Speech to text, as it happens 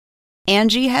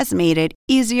Angie has made it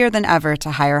easier than ever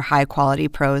to hire high-quality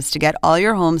pros to get all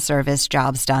your home service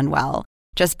jobs done well.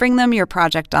 Just bring them your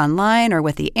project online or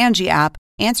with the Angie app,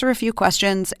 answer a few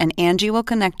questions, and Angie will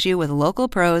connect you with local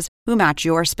pros who match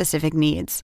your specific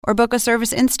needs. Or book a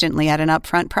service instantly at an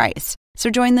upfront price. So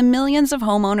join the millions of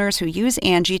homeowners who use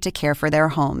Angie to care for their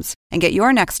homes and get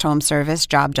your next home service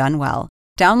job done well.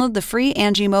 Download the free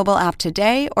Angie mobile app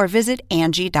today or visit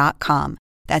Angie.com.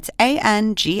 That's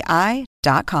ANGI.com.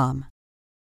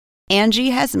 Angie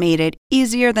has made it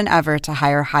easier than ever to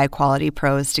hire high-quality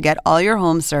pros to get all your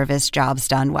home service jobs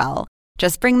done well.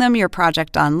 Just bring them your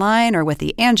project online or with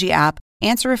the Angie app,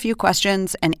 answer a few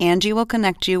questions, and Angie will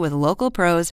connect you with local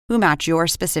pros who match your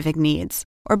specific needs.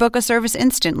 Or book a service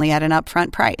instantly at an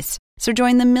upfront price. So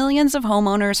join the millions of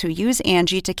homeowners who use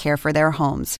Angie to care for their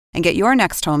homes and get your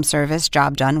next home service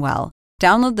job done well.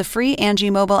 Download the free Angie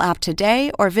mobile app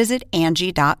today or visit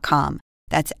Angie.com.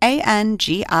 That's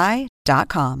ANGI.com.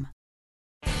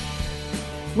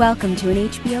 Welcome to an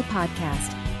HBO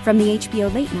podcast from the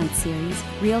HBO Late Night series,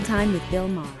 Real Time with Bill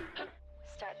Maher.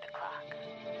 Start the clock.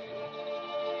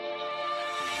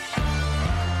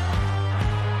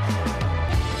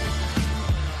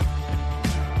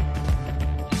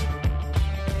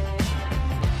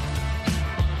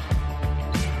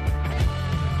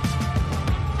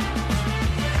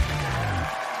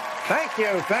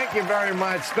 Thank you very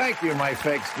much. Thank you, my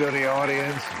fake studio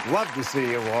audience. Love to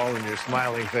see you all and your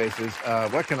smiling faces.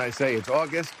 What can I say? It's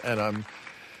August, and I'm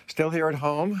still here at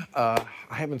home. I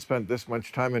haven't spent this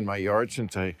much time in my yard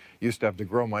since I used to have to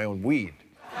grow my own weed.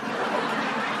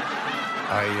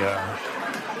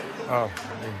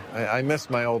 I miss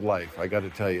my old life, I got to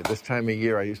tell you. This time of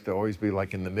year, I used to always be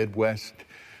like in the Midwest,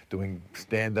 doing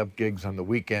stand-up gigs on the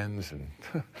weekends, and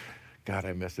God,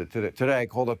 I miss it. Today, I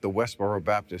called up the Westboro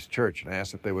Baptist Church and I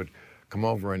asked if they would come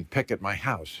over and picket my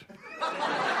house.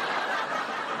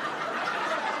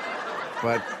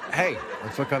 But hey,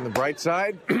 let's look on the bright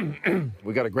side.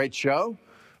 We got a great show.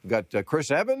 We got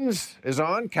Chris Evans is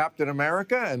on, Captain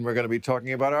America, and we're going to be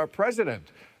talking about our president,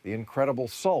 the Incredible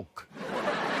Sulk.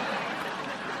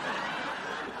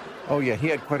 Oh, yeah, he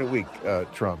had quite a week,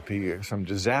 Trump. Some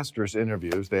disastrous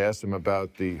interviews. They asked him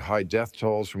about the high death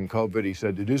tolls from COVID. He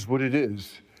said, "It is what it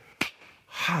is."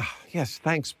 Yes,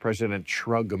 thanks, President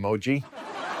Shrug emoji.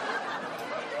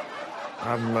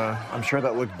 I'm sure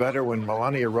that looked better when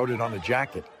Melania wrote it on a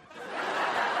jacket.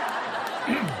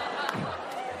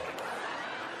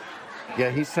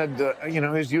 Yeah, he said,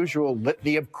 his usual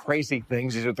litany of crazy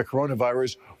things. He said the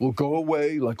coronavirus will go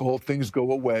away like all things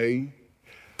go away.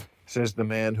 Says the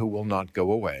man who will not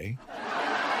go away.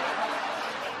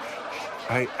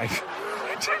 I'm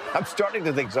starting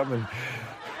to think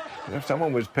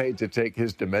someone was paid to take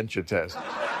his dementia test.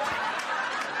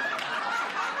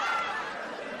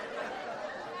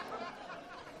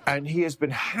 And he has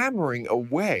been hammering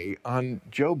away on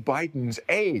Joe Biden's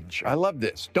age. I love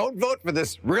this. Don't vote for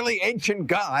this really ancient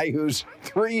guy who's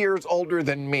 3 years older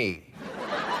than me.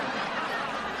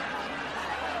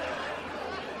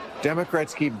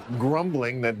 Democrats keep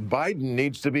grumbling that Biden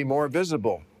needs to be more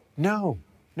visible. No,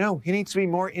 he needs to be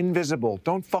more invisible.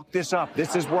 Don't fuck this up.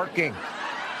 This is working.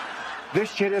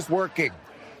 This shit is working.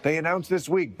 They announced this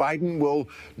week Biden will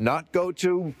not go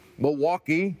to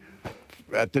Milwaukee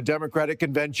at the Democratic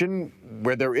convention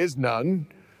where there is none.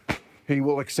 He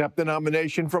will accept the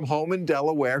nomination from home in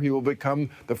Delaware. He will become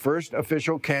the first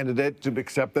official candidate to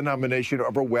accept the nomination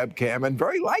over webcam, and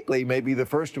very likely may be the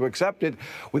first to accept it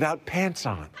without pants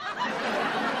on.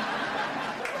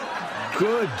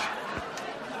 Good.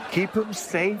 Keep him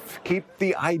safe. Keep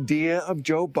the idea of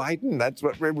Joe Biden. That's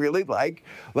what we really like.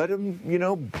 Let him,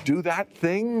 do that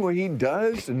thing where he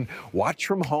does and watch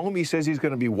from home. He says he's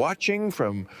going to be watching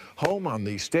from home on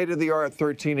the state-of-the-art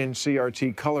 13-inch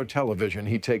CRT color television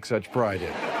he takes such pride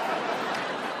in.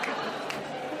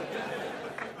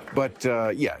 But,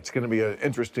 it's going to be an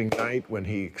interesting night when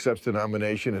he accepts the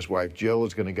nomination. His wife, Jill,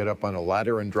 is going to get up on a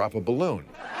ladder and drop a balloon.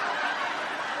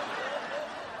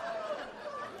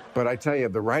 But I tell you,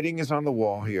 the writing is on the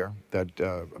wall here that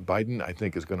Biden, I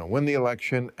think, is going to win the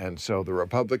election. And so the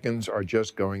Republicans are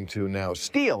just going to now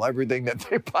steal everything that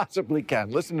they possibly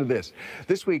can. Listen to this.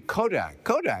 This week, Kodak,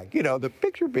 the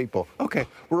picture people,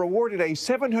 were awarded a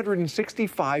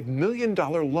 $765 million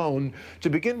loan to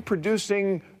begin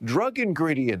producing drug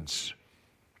ingredients.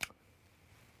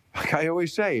 Like I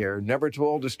always say, you're never too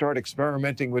old to start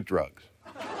experimenting with drugs.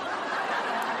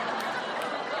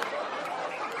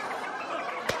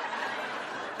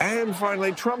 And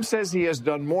finally, Trump says he has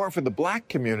done more for the black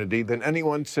community than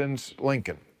anyone since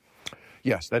Lincoln.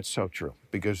 Yes, that's so true,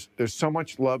 because there's so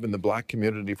much love in the black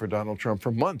community for Donald Trump.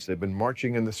 For months, they've been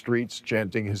marching in the streets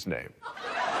chanting his name.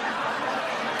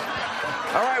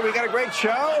 All right, we got a great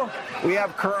show. We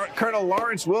have Colonel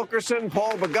Lawrence Wilkerson,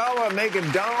 Paul Begala, Megan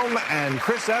Dome, and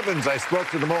Chris Evans. I spoke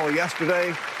to them all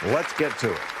yesterday. Let's get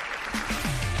to it.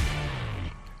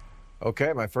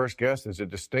 Okay, my first guest is a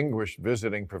distinguished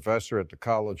visiting professor at the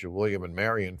College of William and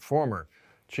Mary and former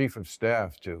chief of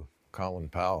staff to Colin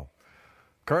Powell.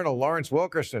 Colonel Lawrence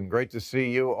Wilkerson, great to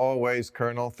see you always,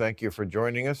 Colonel. Thank you for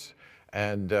joining us.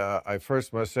 And I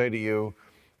first must say to you,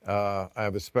 I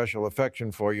have a special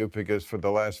affection for you because for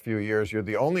the last few years, you're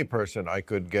the only person I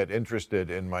could get interested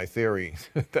in my theory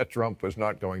that Trump was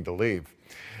not going to leave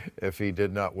if he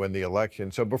did not win the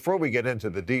election. So before we get into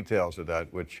the details of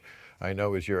that, which I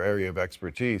know is your area of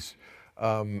expertise,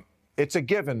 it's a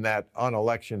given that on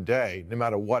election day, no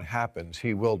matter what happens,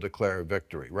 he will declare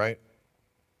victory, right?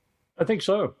 I think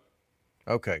so.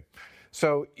 Okay.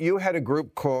 So you had a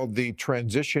group called the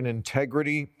Transition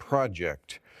Integrity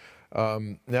Project.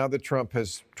 Now that Trump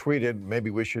has tweeted, maybe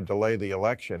we should delay the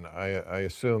election, I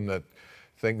assume that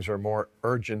things are more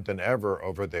urgent than ever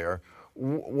over there.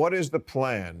 What is the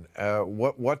plan?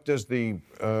 What does the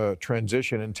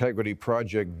Transition Integrity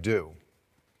Project do?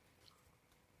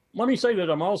 Let me say that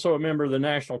I'm also a member of the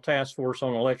National Task Force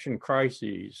on Election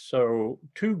Crises. So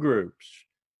two groups.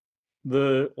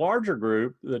 The larger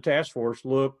group, the task force,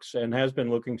 looks and has been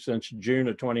looking since June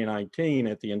of 2019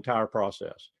 at the entire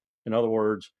process. In other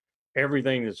words,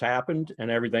 everything that's happened and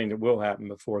everything that will happen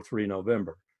before 3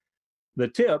 November. The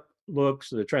TIP looks,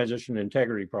 the Transition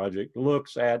Integrity Project,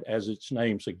 looks at, as its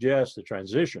name suggests, the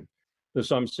transition. There's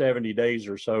some 70 days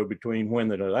or so between when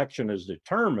the election is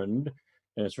determined,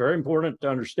 and it's very important to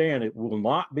understand it will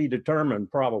not be determined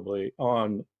probably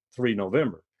on 3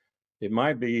 November. It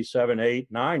might be 7, 8,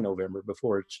 9 November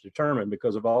before it's determined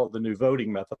because of all the new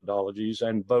voting methodologies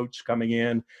and votes coming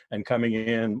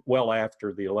in well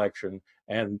after the election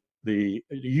and the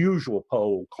usual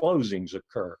poll closings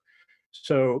occur.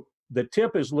 So the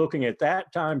TIP is looking at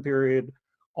that time period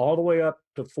all the way up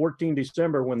to 14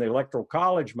 December when the Electoral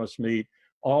College must meet,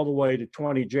 all the way to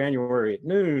 20 January at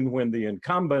noon when the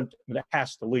incumbent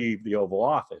has to leave the Oval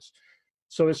Office.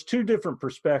 So it's two different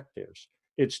perspectives.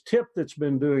 It's TIP that's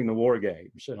been doing the war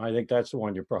games, and I think that's the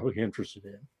one you're probably interested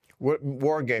in. What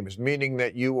war games? Meaning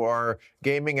that you are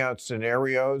gaming out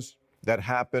scenarios that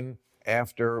happen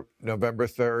after November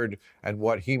 3rd and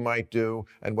what he might do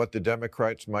and what the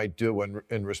Democrats might do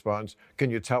in response.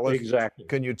 Can you tell us? Exactly.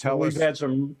 Can you tell us? We've had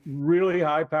some really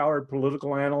high-powered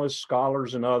political analysts,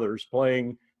 scholars, and others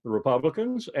playing the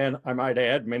Republicans, and I might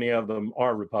add, many of them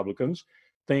are Republicans.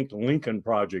 Think Lincoln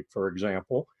Project, for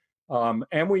example.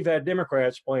 And we've had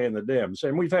Democrats playing the Dems,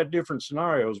 and we've had different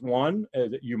scenarios. One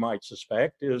that you might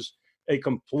suspect is a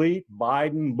complete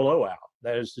Biden blowout.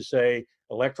 That is to say,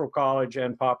 Electoral College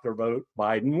and popular vote,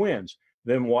 Biden wins.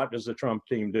 Then what does the Trump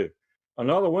team do?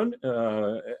 Another one,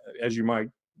 as you might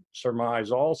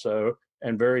surmise also,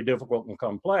 and very difficult and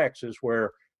complex, is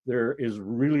where there is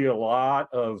really a lot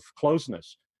of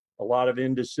closeness, a lot of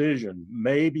indecision,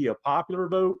 maybe a popular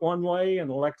vote one way and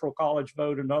Electoral College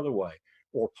vote another way,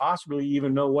 or possibly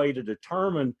even no way to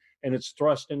determine, and it's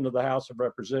thrust into the House of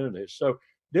Representatives. So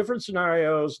different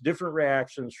scenarios, different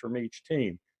reactions from each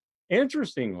team.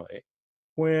 Interestingly,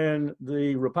 when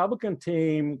the Republican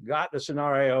team got the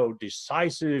scenario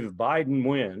decisive Biden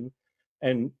win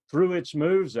and threw its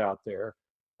moves out there,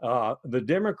 the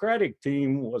Democratic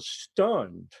team was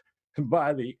stunned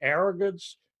by the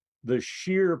arrogance, the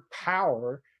sheer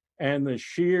power, and the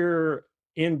sheer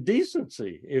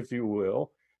indecency, if you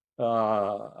will,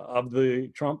 of the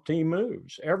Trump team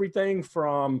moves. Everything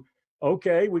from,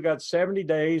 okay, we got 70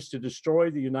 days to destroy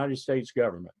the United States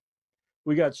government.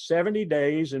 We got 70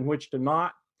 days in which to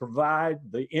not provide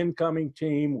the incoming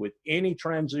team with any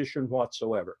transition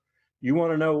whatsoever. You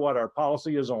want to know what our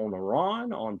policy is on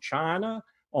Iran, on China,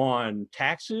 on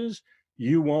taxes?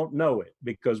 You won't know it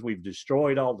because we've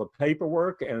destroyed all the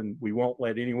paperwork and we won't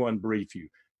let anyone brief you.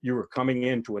 You are coming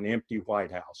into an empty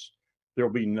White House. There'll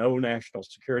be no National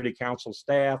Security Council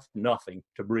staff, nothing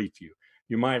to brief you.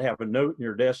 You might have a note in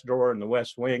your desk drawer in the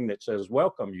West Wing that says,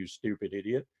 "Welcome, you stupid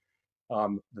idiot."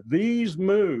 These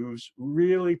moves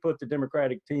really put the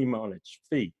Democratic team on its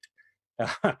feet.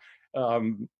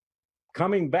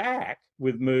 Coming back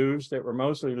with moves that were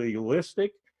mostly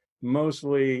legalistic,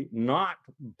 mostly not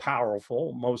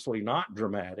powerful, mostly not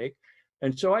dramatic.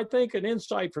 And so I think an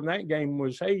insight from that game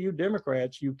was, hey, you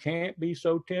Democrats, you can't be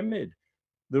so timid.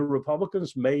 The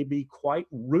Republicans may be quite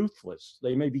ruthless.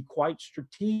 They may be quite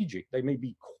strategic. They may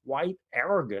be quite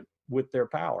arrogant with their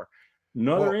power.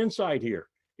 Another insight here.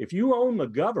 If you own the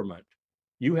government,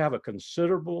 you have a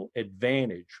considerable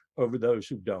advantage over those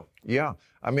who don't. Yeah.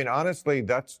 I mean, honestly,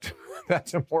 that's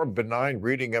that's a more benign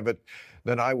reading of it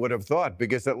than I would have thought,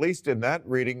 because at least in that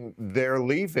reading, they're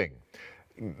leaving.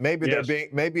 Maybe Yes.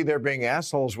 they're being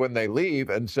assholes when they leave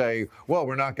and say, well,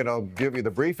 we're not going to give you the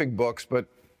briefing books, but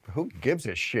who gives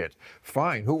a shit?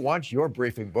 Fine. Who wants your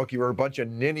briefing book? You were a bunch of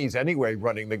ninnies anyway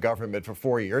running the government for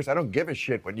 4 years. I don't give a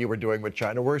shit what you were doing with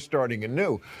China. We're starting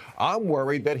anew. I'm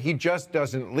worried that he just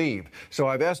doesn't leave. So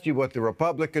I've asked you what the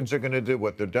Republicans are going to do,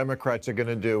 what the Democrats are going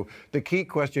to do. The key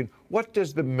question, what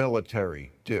does the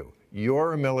military do?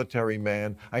 You're a military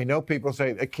man. I know people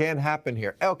say it can't happen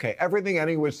here. Okay, everything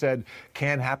anyone said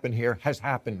can happen here has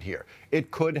happened here. It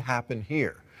could happen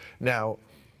here. Now,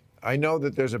 I know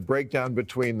that there's a breakdown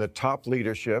between the top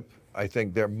leadership. I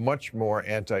think they're much more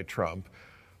anti-Trump.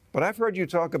 But I've heard you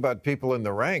talk about people in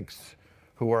the ranks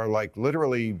who are like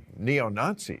literally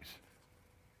neo-Nazis.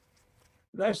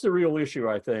 That's the real issue,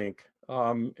 I think.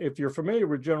 If you're familiar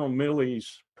with General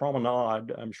Milley's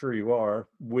promenade, I'm sure you are,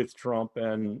 with Trump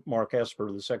and Mark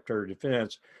Esper, the Secretary of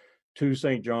Defense, to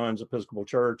St. John's Episcopal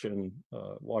Church in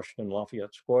Washington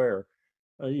Lafayette Square,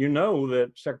 you know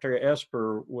that Secretary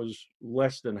Esper was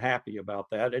less than happy about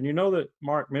that. And you know that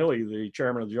Mark Milley, the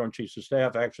chairman of the Joint Chiefs of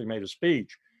Staff, actually made a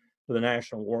speech to the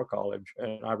National War College.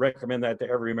 And I recommend that to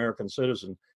every American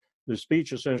citizen. The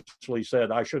speech essentially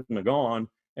said, I shouldn't have gone.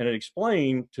 And it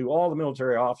explained to all the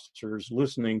military officers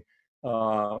listening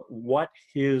what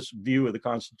his view of the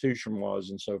Constitution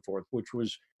was and so forth, which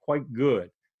was quite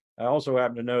good. I also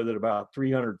happen to know that about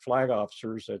 300 flag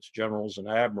officers, that's generals and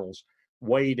admirals,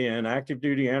 weighed in, active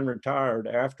duty and retired,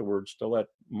 afterwards to let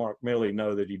Mark Milley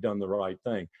know that he'd done the right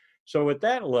thing. So at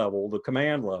that level, the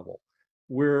command level,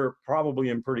 we're probably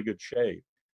in pretty good shape.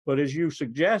 But as you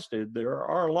suggested, there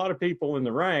are a lot of people in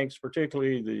the ranks,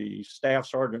 particularly the staff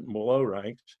sergeant and below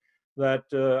ranks, that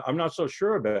I'm not so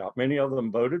sure about. Many of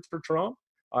them voted for Trump.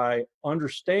 I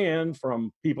understand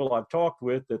from people I've talked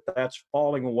with that that's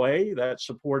falling away. That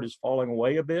support is falling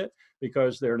away a bit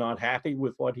because they're not happy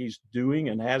with what he's doing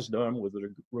and has done with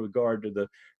regard to the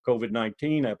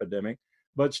COVID-19 epidemic.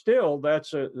 But still,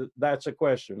 that's a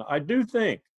question. I do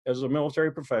think, as a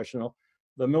military professional,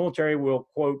 the military will,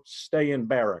 quote, stay in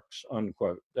barracks,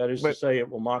 unquote. That is to say, it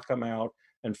will not come out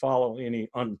and follow any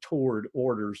untoward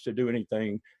orders to do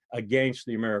anything against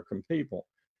the American people.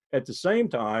 At the same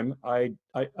time, I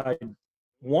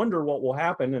wonder what will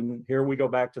happen, and here we go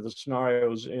back to the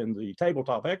scenarios in the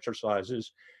tabletop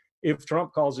exercises, if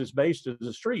Trump calls his base to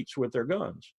the streets with their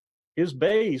guns. His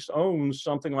base owns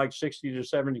something like 60 to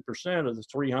 70% of the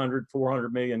 300,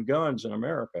 400 million guns in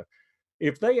America.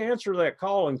 If they answer that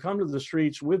call and come to the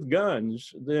streets with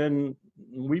guns, then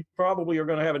we probably are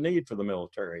going to have a need for the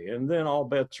military. And then all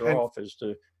bets are off as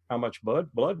to how much blood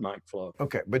might flow.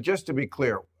 Okay, but just to be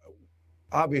clear,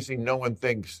 obviously no one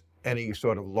thinks any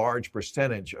sort of large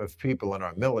percentage of people in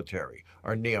our military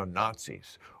are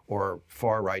neo-Nazis or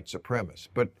far-right supremacists.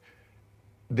 But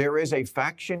there is a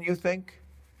faction, you think,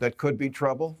 that could be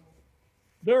trouble?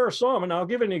 There are some, and I'll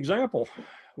give an example.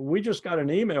 We just got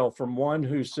an email from one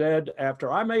who said,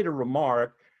 after I made a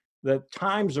remark that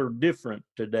times are different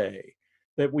today,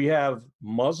 that we have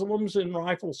Muslims in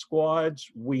rifle squads,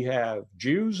 we have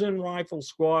Jews in rifle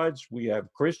squads, we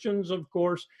have Christians, of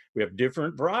course, we have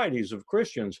different varieties of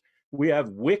Christians, we have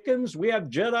Wiccans, we have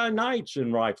Jedi Knights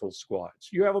in rifle squads.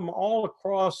 You have them all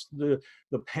across the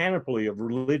panoply of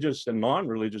religious and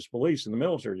non-religious beliefs in the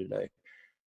military today.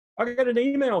 I got an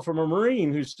email from a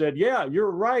Marine who said, yeah,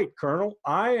 you're right, Colonel.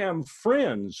 I am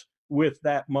friends with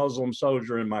that Muslim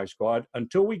soldier in my squad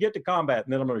until we get to combat,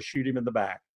 and then I'm going to shoot him in the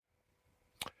back.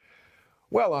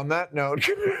 Well, on that note,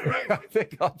 I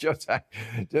think I'll just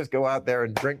go out there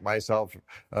and drink myself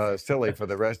silly for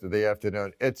the rest of the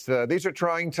afternoon. These are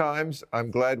trying times. I'm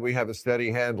glad we have a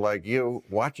steady hand like you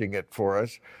watching it for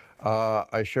us.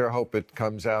 I sure hope it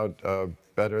comes out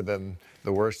better than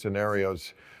the worst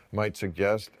scenarios might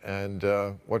suggest. And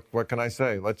what can I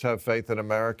say? Let's have faith in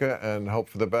America and hope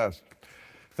for the best.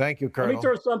 Thank you, Colonel.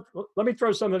 Let me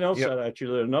throw something else Yep. out at you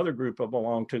that another group I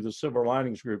belong to, the Silver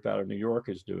Linings Group out of New York,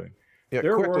 is doing. Yeah,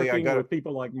 They're quickly, working with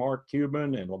people like Mark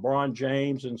Cuban and LeBron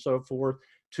James and so forth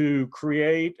to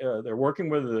create. They're working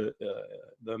with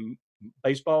the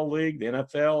baseball league, the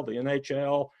NFL, the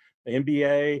NHL, the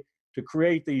NBA to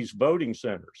create these voting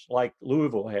centers like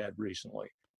Louisville had recently.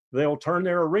 They'll turn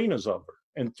their arenas over,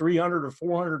 and 300 or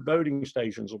 400 voting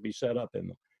stations will be set up in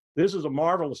them. This is a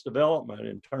marvelous development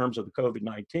in terms of the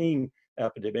COVID-19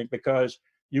 epidemic because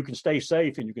you can stay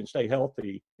safe and you can stay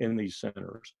healthy in these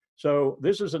centers. So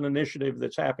this is an initiative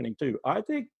that's happening too. I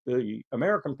think the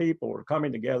American people are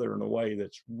coming together in a way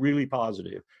that's really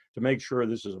positive to make sure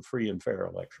this is a free and fair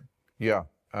election. Yeah,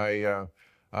 I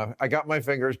got my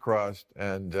fingers crossed,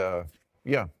 and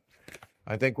yeah,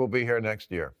 I think we'll be here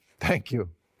next year. Thank you.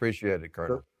 Appreciate it,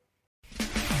 Colonel. Sure.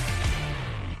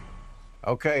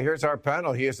 Okay, here's our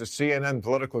panel. He is a CNN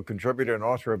political contributor and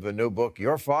author of the new book,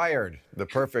 You're Fired, The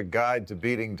Perfect Guide to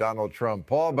Beating Donald Trump,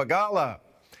 Paul Begala.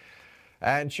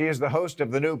 And she is the host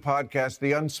of the new podcast,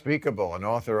 The Unspeakable, and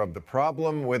author of The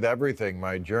Problem with Everything,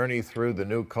 My Journey Through the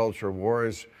New Culture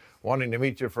Wars. Wanting to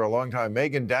meet you for a long time.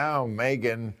 Megan Down.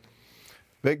 Megan,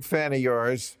 big fan of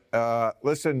yours.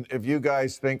 Listen, if you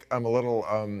guys think I'm a little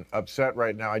upset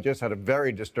right now, I just had a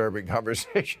very disturbing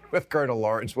conversation with Colonel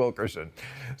Lawrence Wilkerson.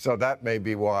 So that may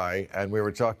be why. And we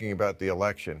were talking about the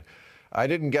election. I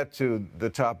didn't get to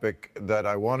the topic that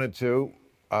I wanted to.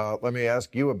 Let me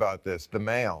ask you about this, the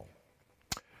mail.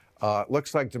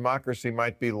 Looks like democracy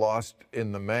might be lost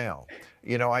in the mail.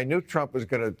 You know, I knew Trump was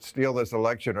going to steal this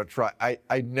election or try.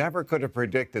 I never could have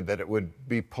predicted that it would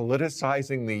be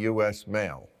politicizing the U.S.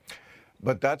 mail.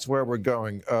 But that's where we're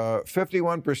going.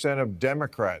 51% of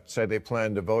Democrats say they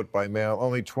plan to vote by mail.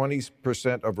 Only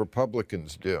 20% of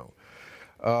Republicans do.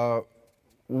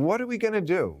 What are we going to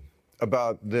do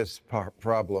about this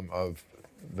problem of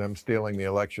them stealing the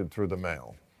election through the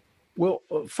mail? Well,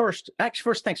 first, thanks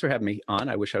for having me on.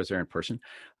 I wish I was there in person.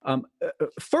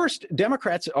 First,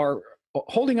 Democrats are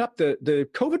holding up the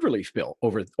COVID relief bill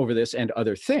over this and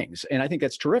other things. And I think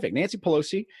that's terrific. Nancy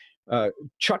Pelosi,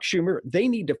 Chuck Schumer, they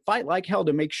need to fight like hell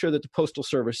to make sure that the Postal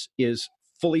Service is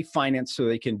fully financed so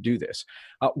they can do this.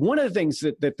 One of the things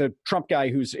that the Trump guy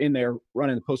who's in there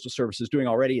running the Postal Service is doing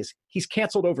already is he's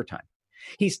canceled overtime.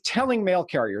 He's telling mail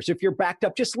carriers, if you're backed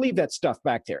up, just leave that stuff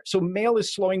back there. So mail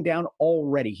is slowing down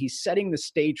already. He's setting the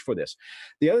stage for this.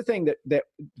 The other thing that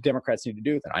Democrats need to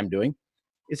do, that I'm doing,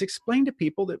 is explain to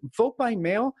people that vote by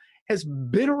mail has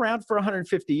been around for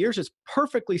 150 years. It's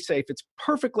perfectly safe. It's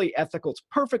perfectly ethical. It's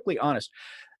perfectly honest.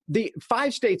 The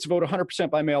 5 states vote 100%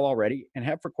 by mail already and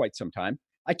have for quite some time.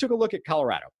 I took a look at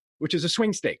Colorado, which is a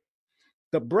swing state.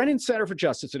 The Brennan Center for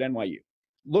Justice at NYU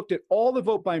looked at all the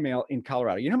vote by mail in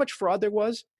Colorado. You know how much fraud there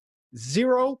was?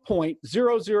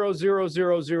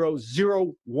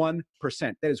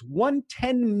 0.0000001%. That is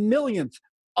 1/10,000,000th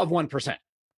of 1%.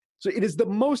 So it is the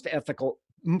most ethical,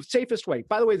 safest way.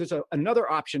 By the way, there's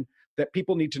another option that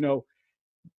people need to know.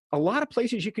 A lot of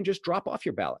places you can just drop off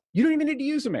your ballot. You don't even need to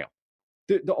use the mail.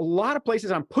 A lot of places,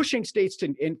 I'm pushing states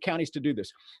and counties to do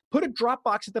this. Put a drop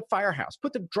box at the firehouse.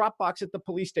 Put the drop box at the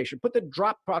police station. Put the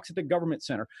drop box at the government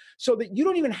center, so that you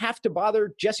don't even have to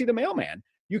bother Jesse the mailman.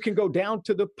 You can go down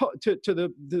to the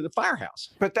firehouse.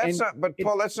 But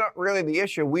Paul, that's not really the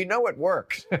issue. We know it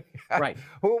works. Right.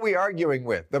 Who are we arguing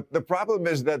with? The problem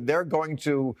is that they're going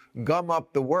to gum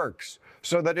up the works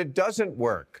so that it doesn't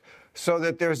work. So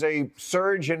that there's a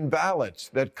surge in ballots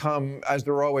that come, as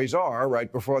there always are,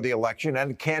 right before the election,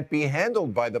 and can't be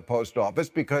handled by the post office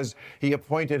because he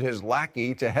appointed his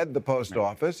lackey to head the post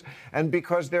office, and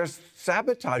because they're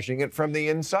sabotaging it from the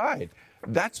inside.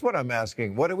 That's what I'm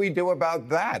asking. What do we do about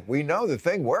that? We know the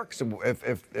thing works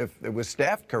if it was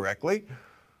staffed correctly.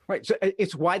 Right. So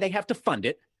it's why they have to fund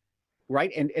it.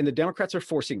 Right. And the Democrats are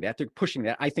forcing that. They're pushing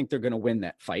that. I think they're going to win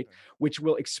that fight, which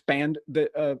will expand the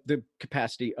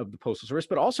capacity of the Postal Service.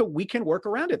 But also we can work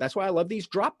around it. That's why I love these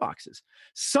drop boxes.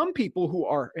 Some people who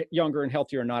are younger and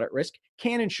healthier and not at risk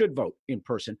can and should vote in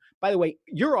person. By the way,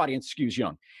 your audience skews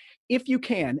young. If you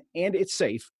can and it's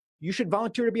safe, you should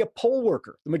volunteer to be a poll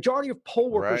worker. The majority of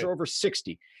poll workers are over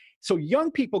 60. So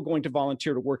young people going to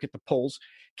volunteer to work at the polls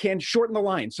can shorten the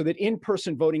line so that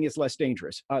in-person voting is less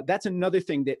dangerous. That's another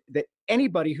thing that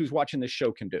anybody who's watching this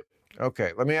show can do.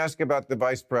 Okay, let me ask you about the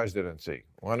vice presidency.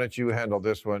 Why don't you handle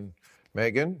this one,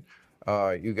 Megan?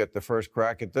 You get the first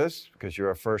crack at this because you're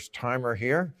a first-timer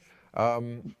here.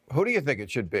 Who do you think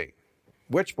it should be?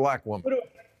 Which black woman?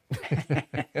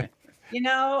 You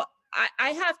know, I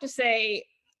have to say,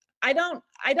 I don't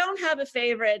have a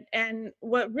favorite. And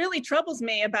what really troubles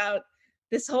me about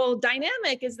this whole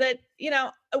dynamic is that, you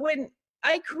know, when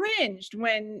I cringed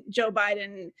when Joe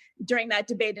Biden during that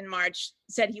debate in March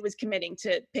said he was committing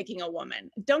to picking a woman.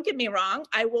 Don't get me wrong.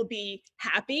 I will be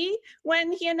happy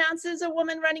when he announces a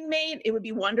woman running mate. It would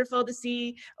be wonderful to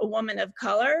see a woman of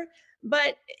color,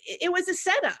 but it was a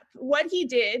setup. What he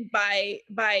did by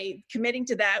committing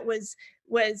to that was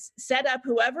set up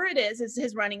whoever it is as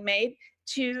his running mate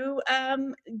to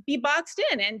be boxed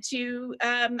in and to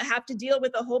have to deal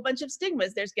with a whole bunch of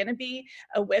stigmas. There's going to be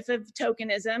a whiff of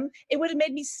tokenism. It would have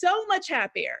made me so much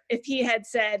happier if he had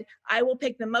said, I will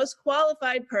pick the most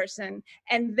qualified person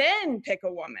and then pick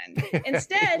a woman.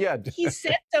 Instead, he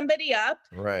set somebody up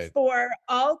for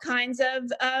all kinds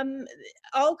of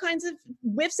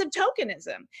whiffs of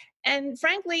tokenism. And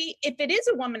frankly, if it is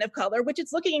a woman of color, which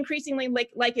it's looking increasingly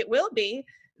like it will be,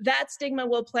 that stigma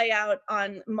will play out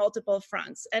on multiple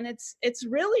fronts. And it's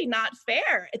really not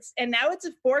fair. And now it's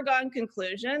a foregone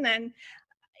conclusion. And,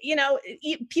 you know,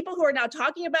 people who are now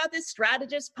talking about this,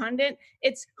 strategist, pundit,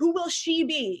 it's who will she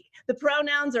be? The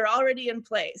pronouns are already in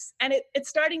place. And it's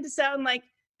starting to sound like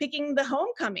picking the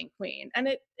homecoming queen. And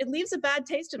it leaves a bad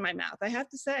taste in my mouth, I have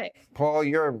to say. Paul,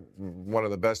 you're one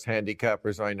of the best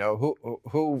handicappers I know.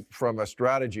 Who, from a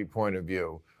strategy point of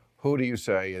view, who do you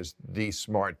say is the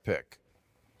smart pick?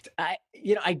 I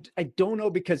don't know,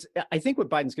 because I think what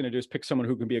Biden's going to do is pick someone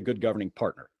who can be a good governing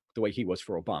partner, the way he was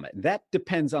for Obama. That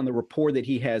depends on the rapport that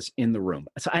he has in the room.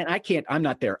 So I'm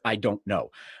not there. I don't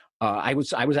know. I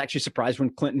was actually surprised when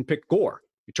Clinton picked Gore.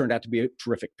 It turned out to be a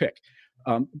terrific pick.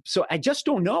 So I just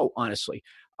don't know, honestly.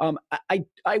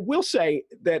 I will say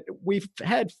that we've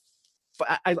had,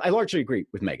 I largely agree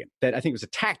with Megyn that I think it was a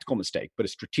tactical mistake, but a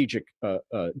strategic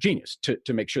genius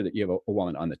to make sure that you have a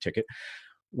woman on the ticket.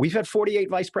 We've had 48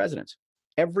 vice presidents,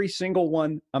 every single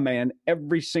one a man,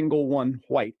 every single one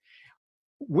white.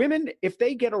 Women, if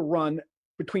they get a run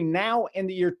between now and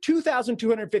the year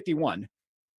 2251,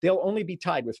 they'll only be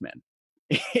tied with men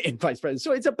in vice president.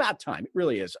 So it's about time. It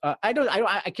really is.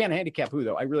 I can't handicap who,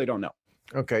 though. I really don't know.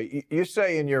 Okay. You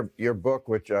say in your book,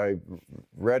 which I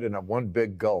read in one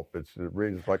big gulp, it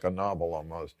reads like a novel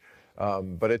almost,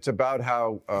 but it's about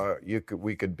how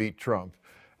we could beat Trump.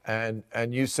 And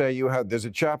you say there's a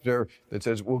chapter that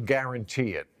says we'll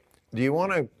guarantee it. Do you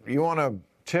want to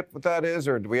tip what that is,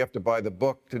 or do we have to buy the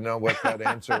book to know what that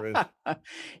answer is?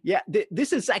 Yeah,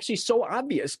 this is actually so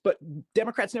obvious, but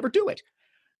Democrats never do it.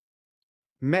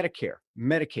 Medicare,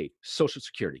 Medicaid, Social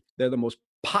Security, they're the most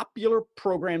popular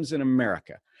programs in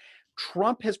America.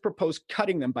 Trump has proposed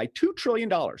cutting them by $2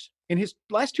 trillion in his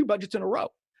last two budgets in a row.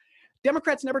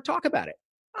 Democrats never talk about it.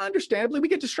 Understandably, we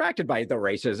get distracted by the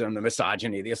racism, the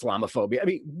misogyny, the Islamophobia. I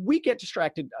mean, we get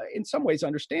distracted in some ways,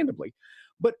 understandably.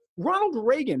 But Ronald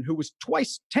Reagan, who was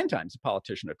 10 times a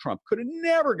politician of Trump, could have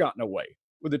never gotten away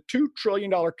with a $2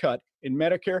 trillion cut in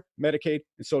Medicare, Medicaid,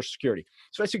 and Social Security.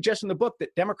 So I suggest in the book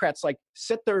that Democrats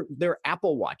set their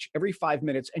Apple Watch every 5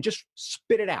 minutes and just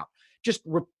spit it out. Just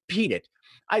repeat it.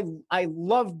 I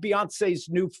love Beyonce's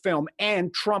new film,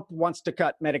 and Trump wants to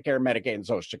cut Medicare, Medicaid, and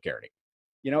Social Security.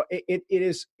 You know,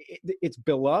 it's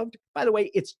beloved. By the way,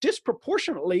 it's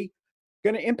disproportionately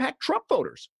going to impact Trump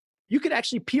voters. You could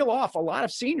actually peel off a lot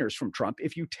of seniors from Trump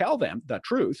if you tell them the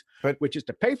truth, which is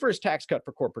to pay for his tax cut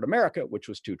for corporate America, which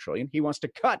was $2 trillion. He wants to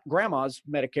cut grandma's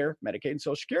Medicare, Medicaid, and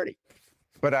Social Security.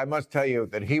 But I must tell you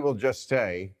that he will just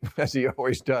say, as he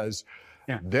always does,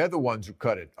 they're the ones who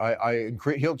cut it.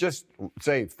 He'll just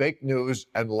say fake news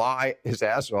and lie his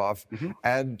ass off,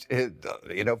 and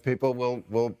people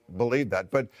will believe that.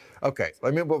 But okay,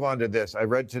 let me move on to this. I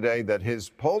read today that his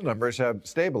poll numbers have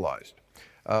stabilized.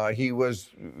 He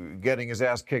was getting his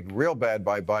ass kicked real bad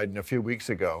by Biden a few weeks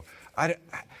ago.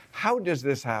 How does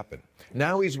this happen?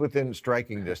 Now he's within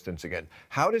striking distance again.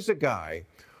 How does a guy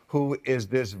who is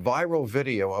this viral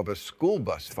video of a school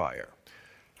bus fire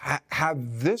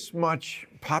have this much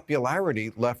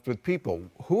popularity left with people?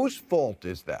 Whose fault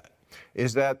is that?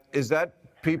 Is that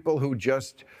people who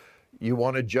just you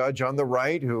want to judge on the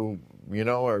right, who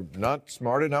are not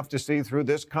smart enough to see through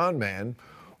this con man,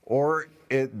 or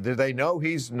do they know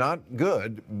he's not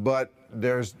good, but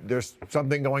there's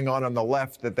something going on the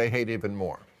left that they hate even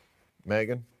more?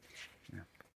 Megyn?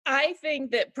 I think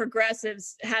that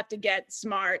progressives have to get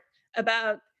smart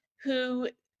about who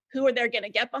they're going to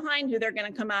get behind, who they're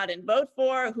going to come out and vote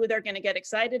for, who they're going to get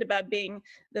excited about being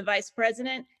the vice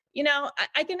president. You know,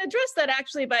 I can address that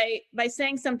actually by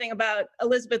saying something about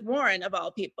Elizabeth Warren, of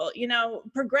all people. You know,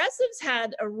 progressives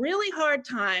had a really hard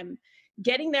time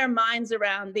getting their minds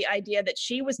around the idea that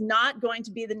she was not going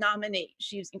to be the nominee.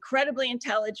 She was incredibly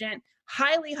intelligent,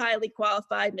 highly, highly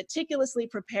qualified, meticulously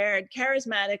prepared,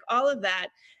 charismatic, all of that.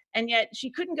 And yet she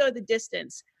couldn't go the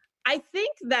distance. I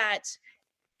think that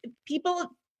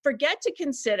people forget to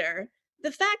consider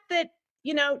the fact that,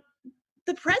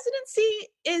 the presidency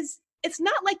it's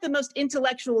not like the most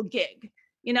intellectual gig.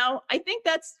 I think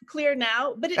that's clear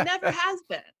now, but it never has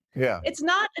been. Yeah. It's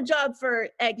not a job for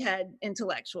egghead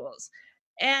intellectuals.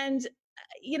 And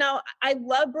I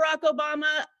love Barack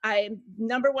Obama. I'm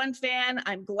 #1 fan.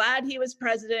 I'm glad he was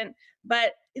president.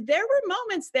 But there were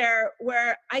moments there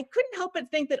where I couldn't help but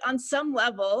think that on some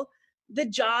level, the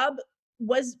job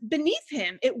was beneath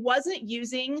him. It wasn't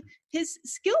using his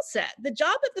skill set. The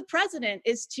job of the president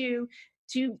is to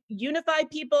unify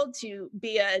people, to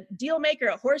be a deal maker,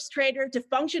 a horse trader, to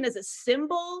function as a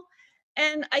symbol.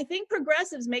 And I think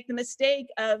progressives make the mistake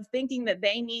of thinking that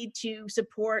they need to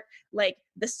support like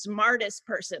the smartest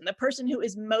person, the person who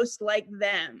is most like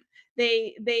them.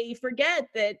 They forget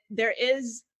that there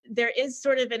is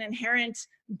sort of an inherent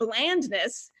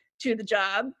blandness to the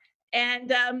job, and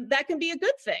that can be a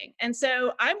good thing. And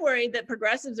so I'm worried that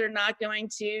progressives are not going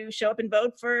to show up and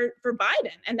vote for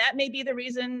Biden, and that may be the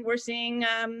reason we're seeing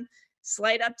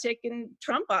slight uptick in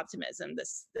Trump optimism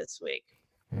this week.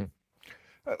 Hmm.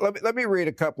 Let me read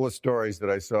a couple of stories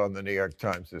that I saw in the New York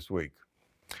Times this week.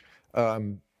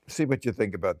 See what you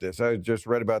think about this. I just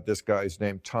read about this guy's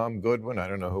name, Tom Goodwin. I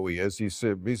don't know who he is. He's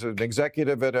an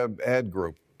executive at an ad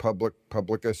group,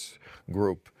 Publicus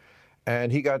Group.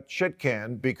 And he got shit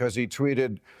canned because he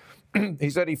tweeted, he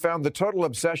said he found the total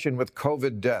obsession with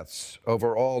COVID deaths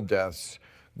over all deaths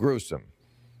gruesome.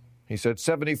 He said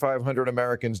 7,500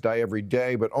 Americans die every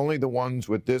day, but only the ones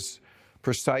with this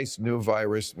precise new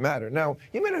virus matter. Now,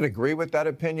 you may not agree with that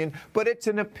opinion, but it's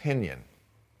an opinion,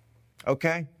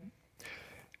 okay?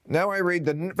 Now I read,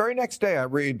 the very next day, I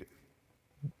read,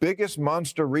 biggest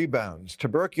monster rebounds.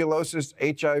 Tuberculosis,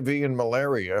 HIV, and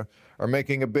malaria are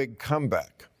making a big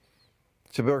comeback.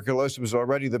 Tuberculosis was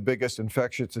already the biggest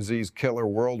infectious disease killer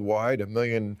worldwide, 1.5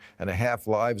 million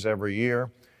lives every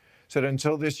year. Said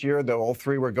until this year, though all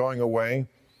three were going away,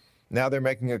 now they're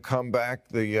making a comeback.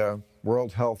 The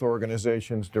World Health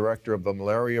Organization's director of the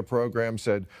malaria program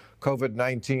said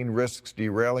COVID-19 risks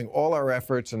derailing all our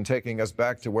efforts and taking us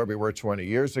back to where we were 20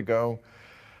 years ago.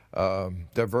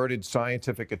 Diverted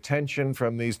scientific attention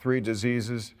from these three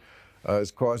diseases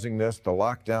is causing this. The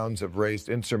lockdowns have raised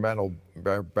insurmountable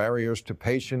barriers to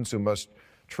patients who must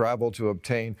travel to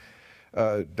obtain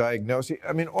diagnosis.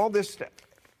 I mean, all this.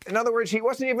 In other words, he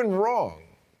wasn't even wrong.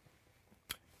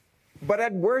 But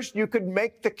at worst, you could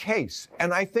make the case.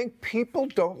 And I think people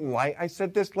don't like, I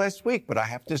said this last week, but I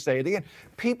have to say it again.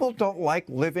 People don't like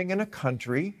living in a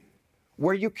country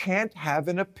where you can't have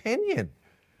an opinion.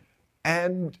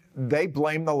 And they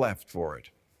blame the left for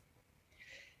it.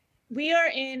 We are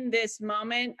in this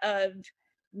moment of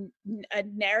a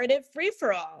narrative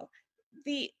free-for-all.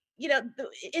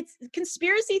 It's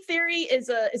conspiracy theory is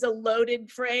a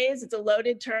loaded phrase. It's a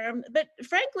loaded term. But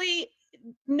frankly,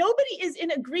 nobody is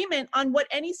in agreement on what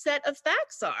any set of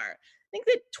facts are. I think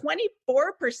that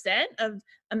 24% of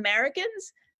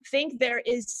Americans think there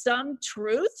is some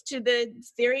truth to the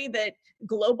theory that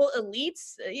global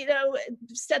elites,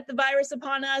 set the virus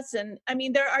upon us. And I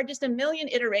mean, there are just a million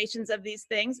iterations of these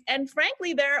things. And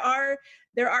frankly, there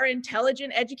are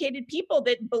intelligent, educated people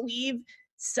that believe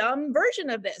some version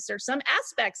of this or some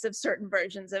aspects of certain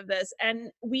versions of this.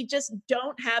 And we just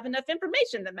don't have enough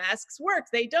information. The masks work,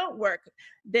 they don't work.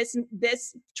 This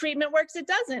treatment works, it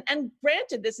doesn't. And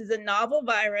granted, this is a novel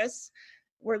virus.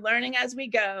 We're learning as we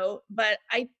go, but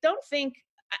I don't think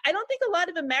a lot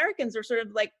of Americans are sort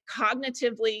of like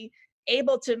cognitively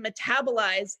able to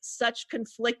metabolize such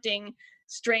conflicting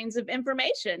strains of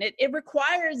information. It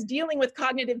requires dealing with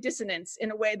cognitive dissonance in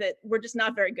a way that we're just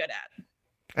not very good at.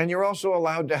 And you're also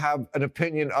allowed to have an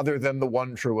opinion other than the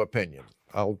one true opinion.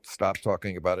 I'll stop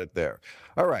talking about it there.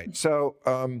 All right. So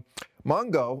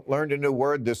Mongo learned a new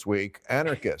word this week,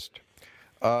 anarchist.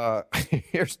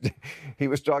 He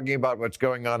was talking about what's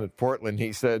going on at Portland.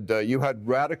 He said, you had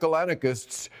radical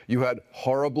anarchists, you had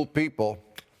horrible people,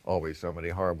 always so many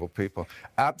horrible people,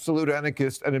 absolute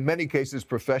anarchists, and in many cases,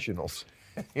 professionals.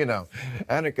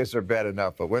 Anarchists are bad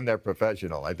enough, but when they're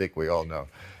professional, I think we all know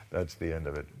that's the end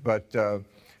of it. But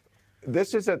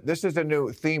this is a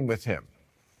new theme with him,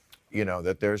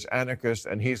 that there's anarchists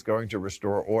and he's going to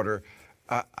restore order.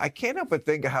 I can't help but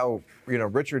think how,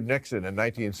 Richard Nixon in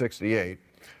 1968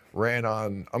 ran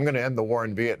on, I'm going to end the war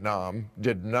in Vietnam,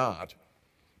 did not,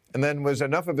 and then was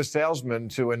enough of a salesman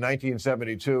to, in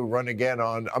 1972, run again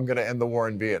on, I'm going to end the war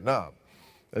in Vietnam.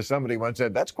 As somebody once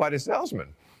said, that's quite a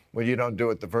salesman when you don't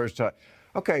do it the first time.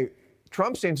 Okay,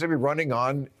 Trump seems to be running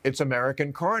on it's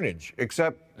American carnage,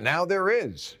 except now there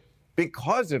is,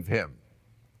 because of him.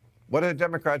 What do the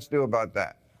Democrats do about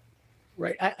that?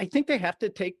 Right. I think they have to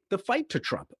take the fight to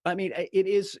Trump. I mean, it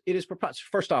is preposterous.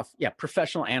 First off,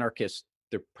 professional anarchists,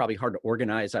 they're probably hard to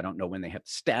organize. I don't know when they have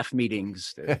staff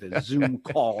meetings, the Zoom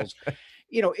calls.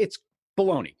 It's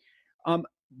baloney.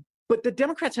 But the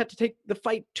Democrats have to take the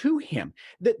fight to him.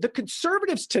 The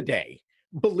conservatives today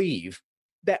believe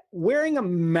that wearing a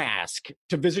mask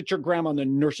to visit your grandma in the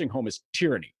nursing home is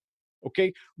tyranny,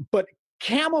 okay? But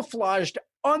camouflaged,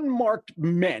 unmarked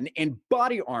men in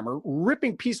body armor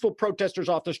ripping peaceful protesters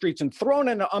off the streets and thrown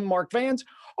into unmarked vans,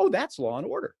 oh, that's law and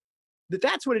order.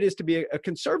 That's what it is to be a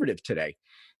conservative today.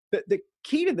 The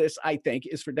key to this, I think,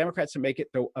 is for Democrats to make it,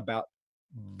 though, about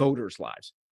voters'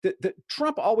 lives.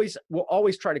 Trump will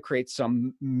always try to create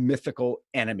some mythical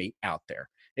enemy out there.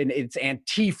 And it's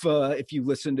Antifa, if you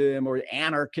listen to him, or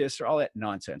anarchists, or all that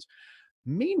nonsense.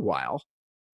 Meanwhile,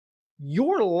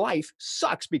 your life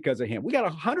sucks because of him. We got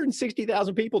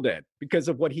 160,000 people dead because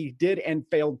of what he did and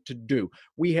failed to do.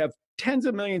 We have tens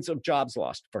of millions of jobs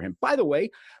lost for him. By the way,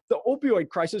 the opioid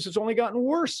crisis has only gotten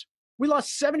worse. We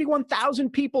lost 71,000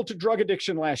 people to drug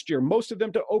addiction last year, most of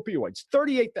them to opioids,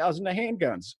 38,000 to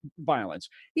handguns violence.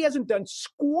 He hasn't done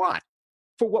squat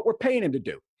for what we're paying him to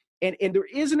do. And there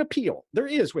is an appeal. There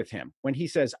is with him when he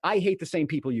says, I hate the same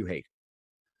people you hate.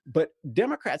 But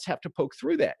Democrats have to poke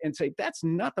through that and say, that's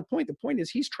not the point. The point is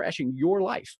he's trashing your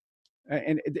life.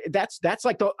 And that's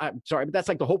like I'm sorry, but that's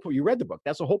like the whole point. You read the book.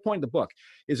 That's the whole point of the book,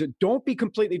 is that don't be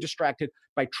completely distracted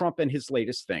by Trump and his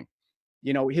latest thing.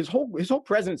 You know, his whole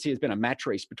presidency has been a match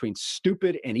race between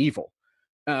stupid and evil.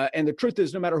 And the truth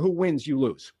is, no matter who wins, you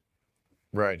lose.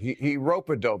 Right. He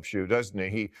rope-a-dopes you, doesn't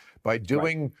he? By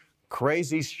doing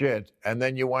crazy shit, and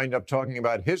then you wind up talking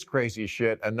about his crazy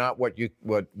shit and not what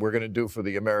we're going to do for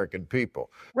the American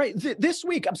people. Right. This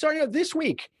week, I'm sorry, this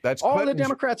week, that's all the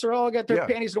Democrats are all got their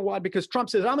panties in a wad because Trump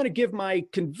says, I'm going to give my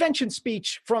convention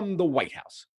speech from the White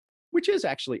House, which is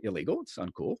actually illegal. It's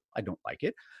uncool. I don't like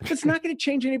it. But it's not going to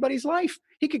change anybody's life.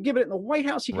 He could give it in the White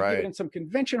House. He could give it in some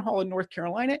convention hall in North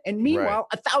Carolina. And meanwhile,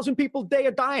 1,000 people a day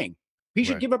are dying. He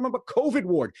should give it from a COVID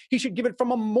ward. He should give it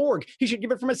from a morgue. He should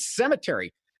give it from a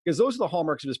cemetery. Because those are the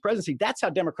hallmarks of his presidency. That's how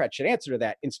Democrats should answer to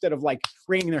that, instead of like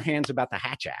wringing their hands about the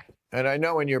Hatch Act. And I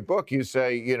know in your book you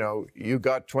say, you know, you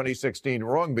got 2016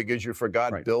 wrong because you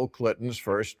forgot Bill Clinton's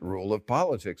first rule of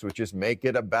politics, which is make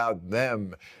it about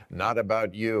them, not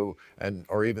about you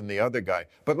or even the other guy.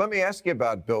 But let me ask you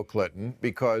about Bill Clinton,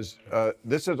 because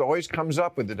this always comes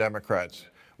up with the Democrats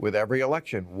with every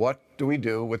election. What do we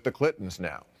do with the Clintons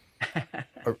now?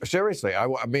 Seriously, I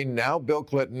mean, now Bill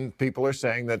Clinton, people are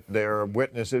saying that there are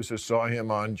witnesses who saw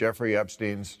him on Jeffrey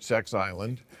Epstein's sex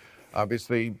island.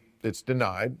 Obviously, it's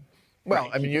denied. Well,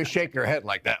 I mean, you shake your head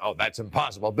like that. Oh, that's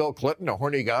impossible. Bill Clinton, a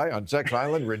horny guy on sex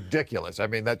island? Ridiculous. I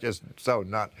mean, that's just so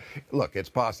not. Look, it's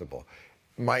possible.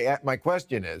 My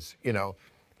question is, you know,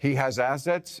 he has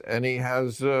assets and he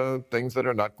has things that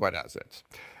are not quite assets.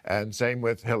 And same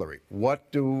with Hillary.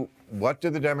 What do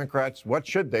the Democrats, what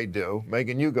should they do?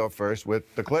 Megan, you go first with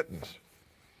the Clintons.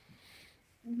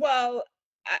 Well,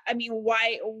 I mean,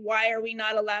 why are we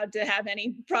not allowed to have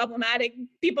any problematic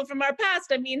people from our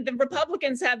past? I mean, the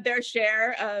Republicans have their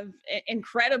share of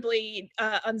incredibly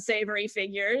unsavory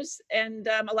figures, and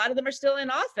a lot of them are still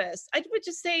in office. I would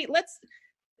just say,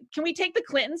 can we take the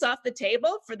Clintons off the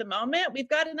table for the moment? We've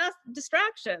got enough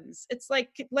distractions. It's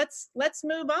like, let's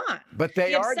move on. But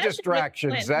they are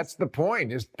distractions. That's the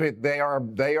point. Is they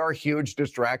are huge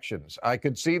distractions. I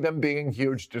could see them being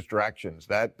huge distractions.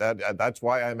 That's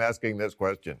why I'm asking this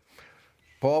question.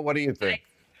 Paul, what do you think?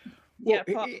 Well,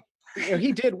 Paul.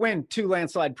 He did win 2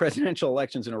 landslide presidential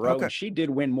elections in a row, and she did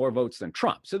win more votes than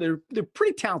Trump. So they're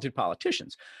pretty talented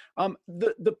politicians.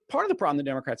 The part of the problem the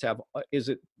Democrats have is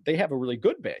that they have a really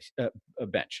good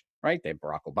bench, right? They have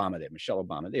Barack Obama, they have Michelle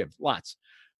Obama, they have lots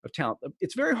of talent.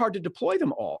 It's very hard to deploy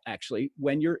them all, actually,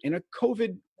 when you're in a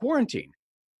COVID quarantine.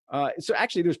 So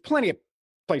actually, there's plenty of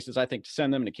places, I think, to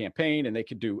send them in a campaign, and they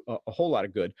could do a whole lot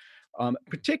of good.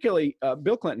 Particularly,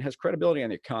 Bill Clinton has credibility on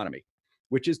the economy,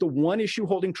 which is the one issue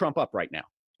holding Trump up right now.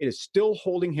 It is still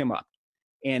holding him up.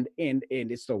 And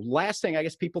it's the last thing I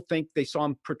guess people think. They saw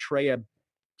him portray a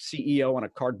CEO on a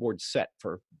cardboard set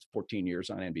for 14 years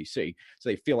on NBC. So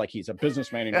they feel like he's a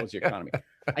businessman who knows the economy.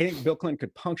 I think Bill Clinton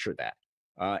could puncture that.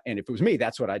 And if it was me,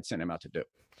 that's what I'd send him out to do.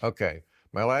 Okay.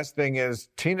 My last thing is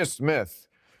Tina Smith,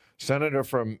 senator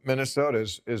from Minnesota,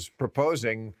 is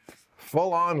proposing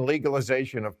full-on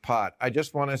legalization of pot. I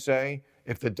just want to say,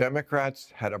 if the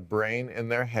Democrats had a brain in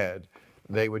their head,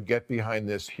 they would get behind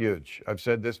this huge. I've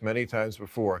said this many times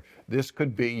before. This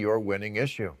could be your winning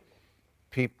issue.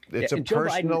 It's a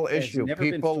personal issue.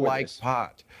 People like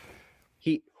pot.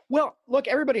 Well, look,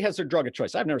 everybody has their drug of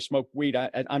choice. I've never smoked weed.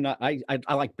 I'm not.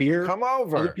 I like beer. Come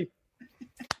over.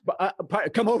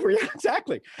 Come over. Yeah,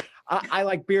 exactly. I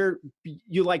like beer.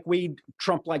 You like weed.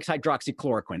 Trump likes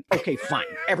hydroxychloroquine. Okay, fine.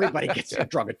 Everybody gets a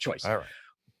drug of choice. All right.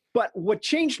 But what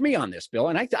changed me on this, Bill,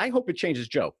 and I hope it changes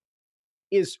Joe,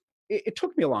 is it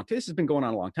took me a long time. This has been going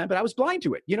on a long time, but I was blind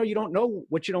to it. You know, you don't know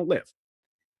what you don't live.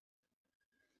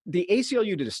 the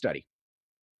ACLU did a study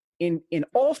in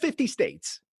all 50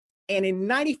 states and in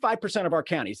 95% of our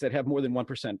counties that have more than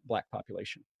 1% Black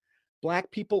population. Black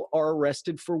people are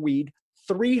arrested for weed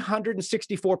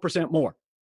 364% more.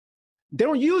 They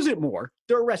don't use it more,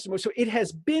 they're arrested more. So it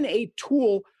has been a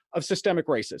tool of systemic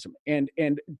racism. And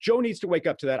Joe needs to wake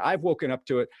up to that. I've woken up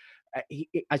to it.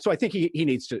 So I think he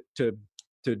needs to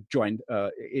join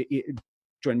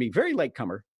me, very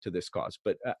latecomer to this cause.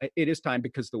 But it is time,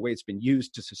 because the way it's been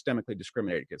used to systemically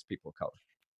discriminate against people of color.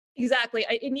 Exactly.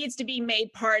 It needs to be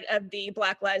made part of the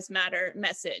Black Lives Matter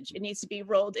message. It needs to be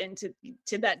rolled into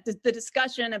the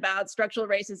discussion about structural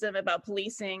racism, about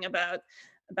policing, about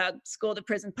school to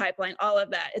prison pipeline, all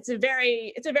of that. It's a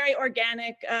very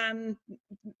organic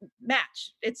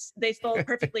match. They fold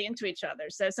perfectly into each other.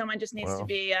 So someone just needs to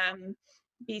be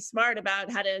smart about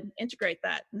how to integrate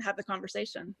that and have the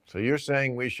conversation. So you're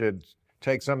saying we should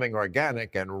take something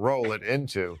organic and roll it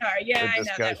into the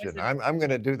discussion. I'm going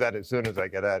to do that as soon as I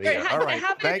get out of here. All right.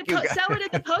 Thank you. Sell it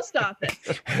at the post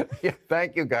office. Yeah,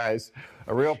 thank you, guys.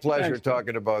 A real pleasure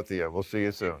talking to both of you. We'll see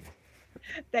you soon.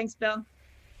 Thanks, Bill.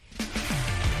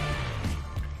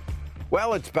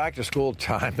 Well, it's back to school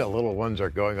time. The little ones are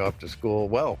going off to school.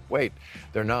 Well, wait,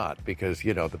 they're not, because,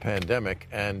 the pandemic.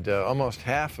 And almost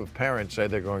half of parents say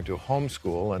they're going to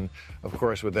homeschool. And, of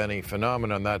course, with any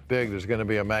phenomenon that big, there's going to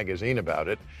be a magazine about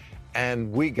it.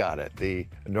 And we got it, the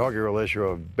inaugural issue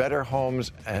of Better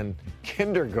Homes and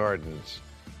Kindergartens.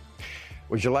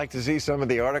 Would you like to see some of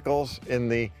the articles in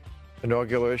the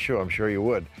inaugural issue? I'm sure you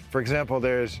would. For example,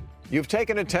 there's, "You've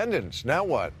taken attendance, now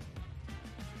what?"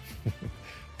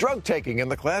 Drug taking in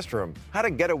the classroom, how to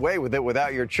get away with it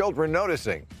without your children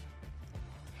noticing.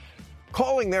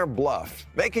 Calling their bluff,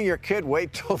 making your kid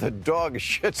wait till the dog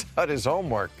shits out his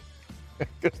homework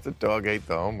because the dog ate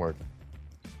the homework.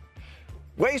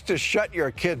 Ways to shut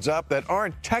your kids up that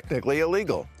aren't technically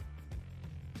illegal.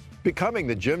 Becoming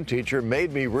the gym teacher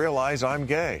made me realize I'm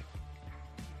gay.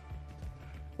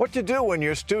 What to do when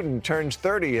your student turns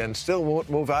 30 and still won't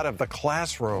move out of the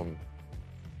classroom.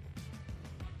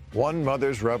 One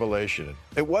mother's revelation.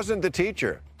 It wasn't the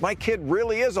teacher. My kid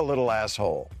really is a little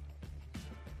asshole.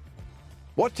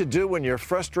 What to do when you're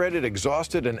frustrated,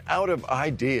 exhausted, and out of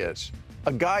ideas.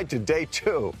 A guide to day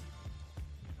 2.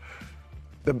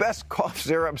 The best cough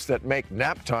syrups that make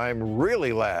nap time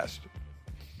really last.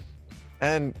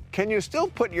 And can you still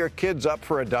put your kids up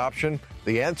for adoption?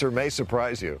 The answer may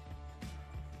surprise you.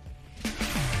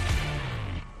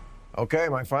 Okay,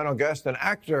 my final guest, an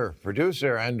actor,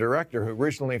 producer, and director who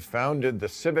recently founded the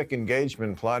civic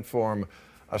engagement platform,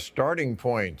 A Starting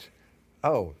Point.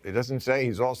 Oh, it doesn't say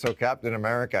he's also Captain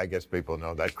America. I guess people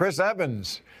know that. Chris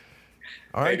Evans.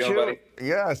 Aren't you? Buddy?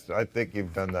 Yes, I think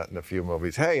you've done that in a few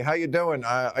movies. Hey, how you doing?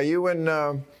 Are you in,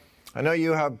 I know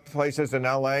you have places in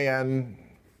L.A. and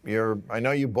I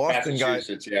know you Boston guys.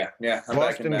 Yeah.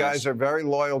 Boston guys are very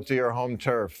loyal to your home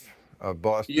turf. Of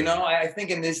Boston. I think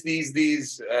in the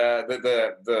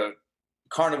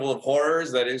carnival of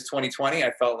horrors that is 2020,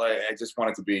 I felt like I just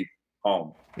wanted to be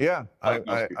home. Yeah,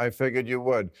 I figured you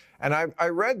would. And I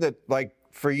read that, like,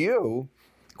 for you,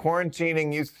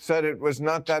 quarantining, you said it was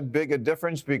not that big a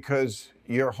difference because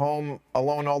you're home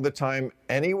alone all the time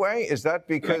anyway? Is that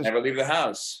because... I never leave the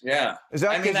house, yeah. Is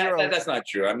that that's not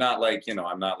true. I'm not like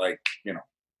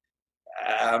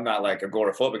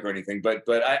agoraphobic or anything, but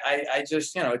I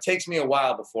just, it takes me a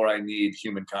while before I need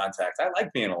human contact. I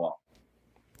like being alone.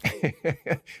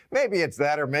 Maybe it's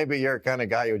that, or maybe you're the kind of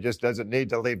guy who just doesn't need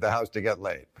to leave the house to get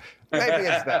laid. Maybe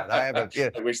it's that. I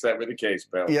wish that were the case,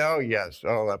 Bill. Oh, yes.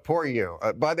 Oh, poor you.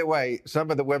 By the way, some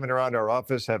of the women around our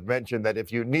office have mentioned that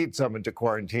if you need someone to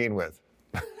quarantine with,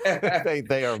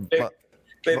 they are...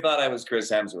 They thought I was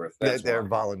Chris Hemsworth. They're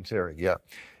volunteering, yeah.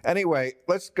 Anyway,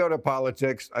 let's go to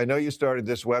politics. I know you started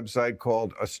this website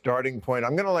called A Starting Point.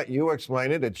 I'm going to let you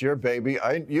explain it. It's your baby.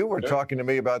 You were talking to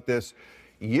me about this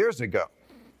years ago.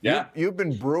 Yeah. You've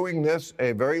been brewing this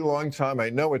a very long time.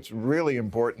 I know it's really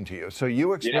important to you. So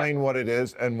you explain what it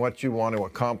is and what you want to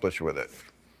accomplish with it.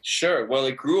 Sure. Well,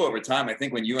 it grew over time. I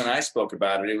think when you and I spoke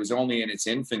about it, it was only in its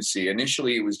infancy.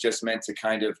 Initially, it was just meant to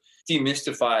kind of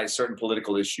demystify certain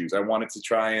political issues. I wanted to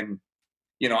try and,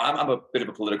 I'm a bit of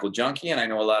a political junkie, and I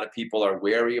know a lot of people are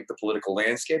wary of the political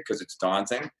landscape because it's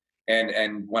daunting.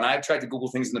 And when I've tried to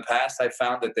Google things in the past, I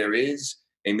found that there is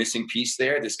a missing piece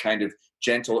there, this kind of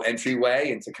gentle entryway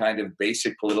into kind of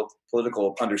basic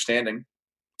political understanding.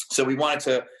 So we wanted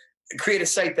to create a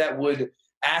site that would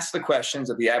ask the questions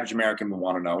that the average American would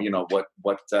want to know.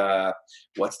 What's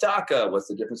DACA? What's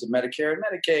the difference of Medicare and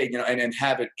Medicaid? And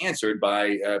have it answered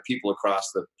by people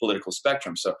across the political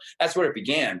spectrum. So that's where it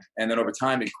began, and then over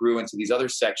time it grew into these other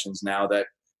sections now that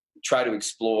try to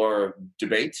explore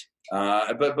debate,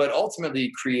 but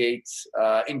ultimately create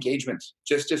engagement,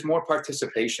 just more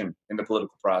participation in the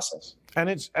political process.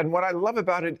 And what I love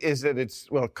about it is that it's,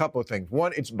 well, a couple of things.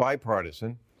 One, it's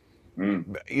bipartisan.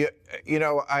 You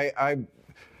know, I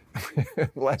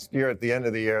last year, at the end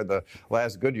of the year, the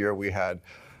last good year we had,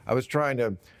 I was trying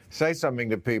to say something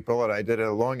to people, and I did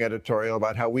a long editorial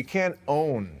about how we can't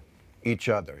own each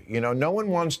other. You know, no one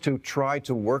wants to try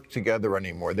to work together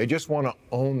anymore. They just want to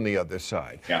own the other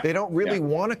side. They don't really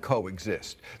want to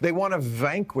coexist. They want to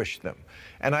vanquish them.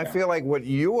 And I feel like what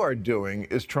you are doing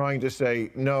is trying to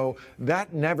say, no,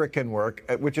 that never can work,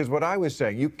 which is what I was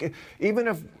saying. Even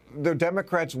if the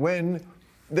Democrats win,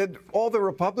 that all the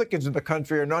Republicans in the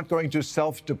country are not going to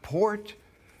self-deport.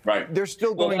 Right. They're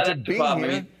still going to be here. I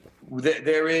mean,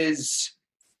 there is,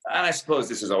 and I suppose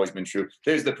this has always been true,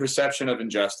 there's the perception of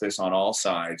injustice on all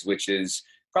sides, which is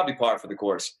probably par for the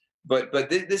course. But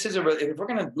this is if we're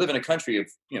going to live in a country of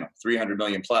 300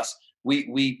 million plus,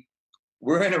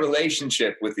 we're in a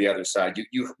relationship with the other side.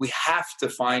 We have to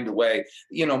find a way.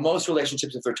 Most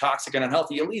relationships, if they're toxic and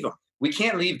unhealthy, you leave them. We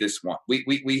can't leave this one.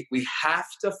 We have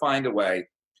to find a way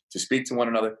to speak to one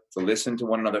another, to listen to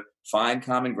one another, find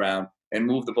common ground, and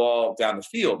move the ball down the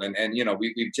field. And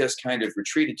we've just kind of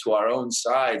retreated to our own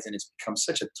sides, and it's become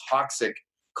such a toxic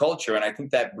culture. And I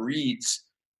think that breeds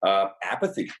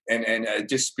apathy and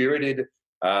dispirited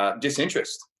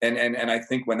disinterest. And I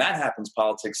think when that happens,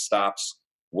 politics stops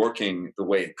working the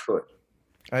way it could.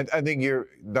 I think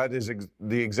that is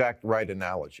the exact right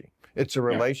analogy. It's a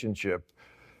relationship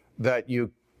that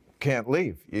you can't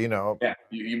leave,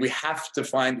 we have to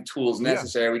find the tools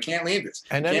necessary. We can't leave this.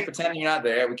 We can't pretend you're not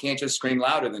there. We can't just scream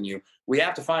louder than you. We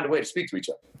have to find a way to speak to each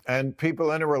other. And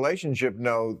people in a relationship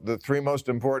know the three most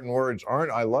important words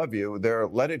aren't "I love you," they're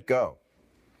 "let it go."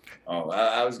 Oh,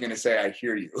 I was going to say, I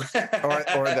hear you.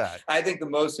 or that. I think the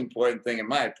most important thing, in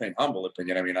my opinion, humble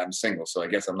opinion, I mean, I'm single, so I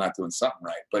guess I'm not doing something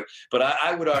right. But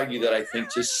I would argue that I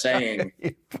think just saying...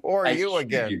 Or you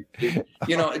again.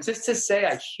 Just to say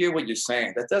I hear what you're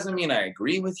saying, that doesn't mean I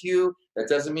agree with you. That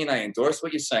doesn't mean I endorse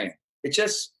what you're saying. It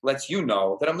just lets you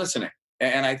know that I'm listening.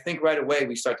 And I think right away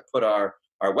we start to put our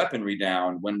weaponry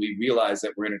down when we realize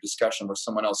that we're in a discussion where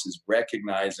someone else is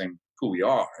recognizing who we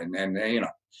are. And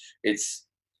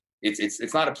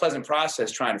it's not a pleasant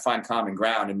process trying to find common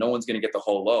ground, and no one's going to get the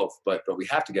whole loaf, but we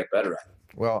have to get better at it.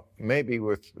 Well, maybe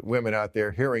with women out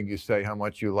there hearing you say how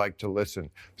much you like to listen,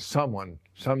 someone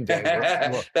someday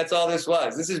that's all this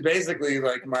was. This is basically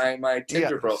like my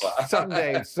Tinder profile.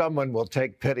 Someday someone will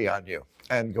take pity on you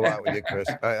and go out with you, Chris.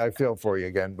 I feel for you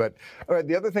again. But all right,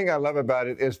 the other thing I love about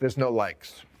it is there's no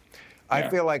likes. I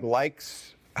feel like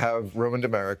likes have ruined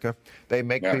America. They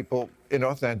make people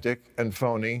inauthentic and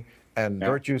phony and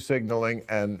virtue signaling,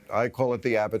 and I call it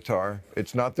the avatar.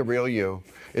 It's not the real you.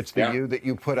 It's the you that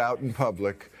you put out in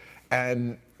public.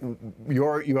 And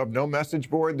you have no message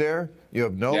board there. You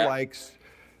have no likes.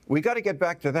 We got to get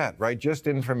back to that, right? Just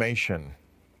information.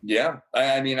 Yeah.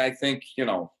 I mean, I think,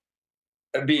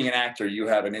 being an actor, you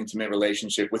have an intimate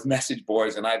relationship with message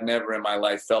boards, and I've never in my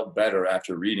life felt better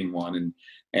after reading one.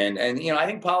 And I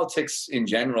think politics in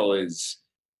general is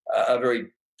a very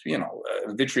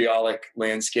vitriolic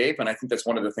landscape. And I think that's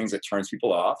one of the things that turns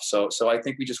people off. So I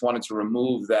think we just wanted to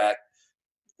remove that.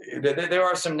 There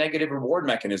are some negative reward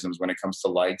mechanisms when it comes to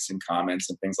likes and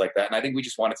comments and things like that. And I think we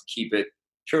just wanted to keep it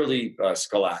purely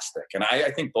scholastic. And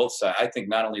I think both sides, I think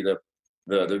not only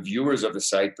the viewers of the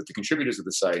site, but the contributors of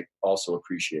the site also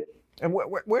appreciate it. And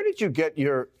where did you get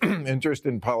your interest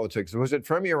in politics? Was it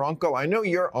from your uncle? I know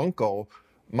your uncle,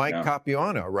 Mike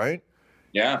Capuano, right?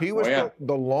 Yeah. He was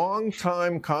the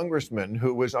longtime congressman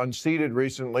who was unseated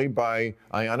recently by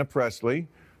Ayanna Pressley,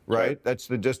 right? That's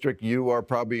the district you are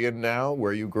probably in now,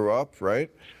 where you grew up,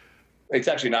 right? It's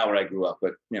actually not where I grew up,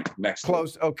 but next.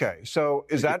 Close. Okay. So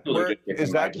is that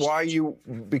why you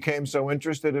became so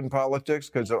interested in politics?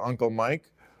 Because of Uncle Mike?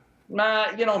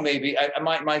 Maybe.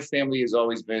 My family has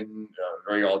always been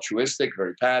very altruistic,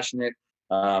 very passionate,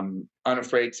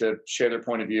 unafraid to share their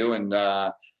point of view, and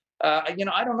I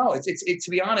don't know. It's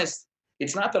to be honest,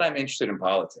 it's not that I'm interested in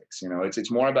politics.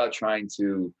 It's more about trying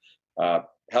to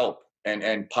help.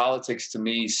 And politics to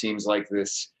me seems like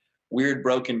this weird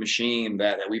broken machine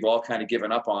that we've all kind of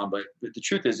given up on. But the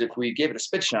truth is, if we gave it a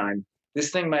spit shine,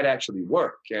 this thing might actually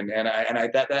work. And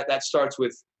that starts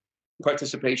with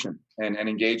participation and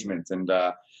engagement. And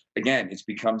again, it's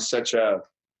become such a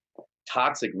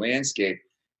toxic landscape.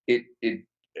 It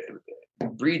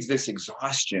breeds this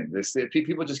exhaustion.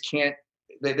 People just can't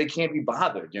they can't be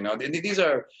bothered. These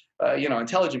are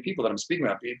intelligent people that I'm speaking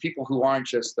about. People who aren't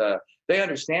just they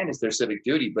understand it's their civic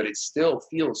duty, but it still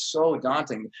feels so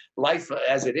daunting. Life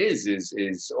as it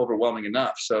is overwhelming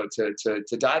enough. So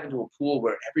to dive into a pool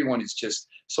where everyone is just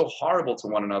so horrible to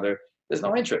one another, there's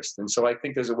no interest. And so I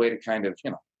think there's a way to kind of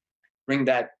bring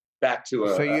that back to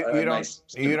a. So nice.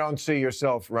 You don't see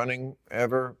yourself running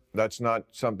ever? That's not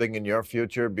something in your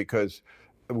future, because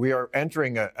we are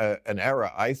entering an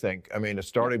era, I think. I mean, it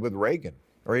started with Reagan,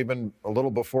 or even a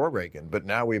little before Reagan, but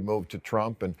now we've moved to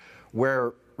Trump, and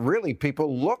where really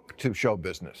people look to show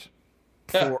business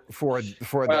for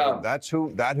them. That's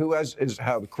who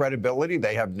have credibility.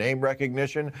 They have name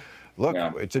recognition. Look,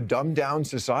 it's a dumbed down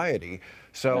society.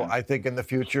 So I think in the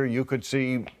future you could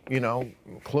see,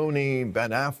 Clooney, Ben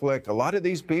Affleck, a lot of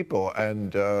these people,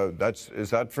 and is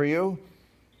that for you?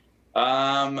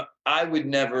 I would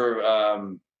never,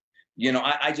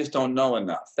 I just don't know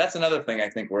enough. That's another thing I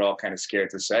think we're all kind of scared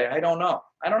to say. I don't know.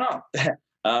 And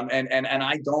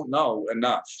I don't know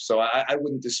enough. So I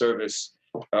wouldn't disservice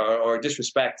or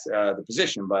disrespect the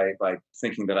position by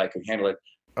thinking that I could handle it.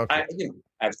 Okay.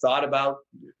 I've thought about,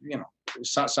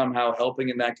 somehow helping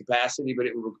in that capacity, but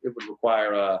it would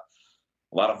require a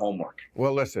lot of homework.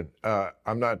 Well, listen,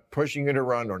 I'm not pushing you to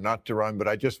run or not to run, but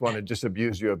I just want to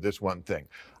disabuse you of this one thing.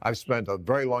 I've spent a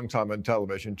very long time on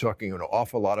television talking to an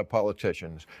awful lot of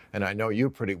politicians, and I know you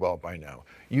pretty well by now.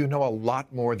 You know a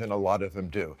lot more than a lot of them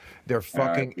do. They're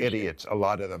fucking idiots, a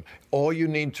lot of them. All you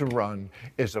need to run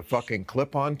is a fucking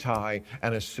clip-on tie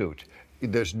and a suit.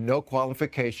 There's no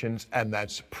qualifications, and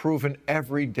that's proven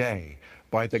every day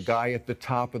by the guy at the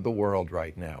top of the world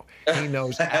right now. He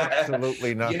knows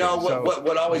absolutely nothing.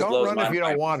 What always don't blows run my if you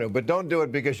don't want to, but don't do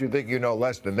it because you think you know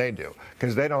less than they do,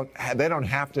 because they don't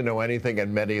have to know anything,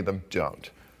 and many of them don't.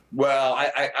 Well,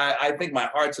 I think my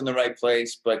heart's in the right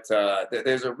place, but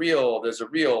there's a real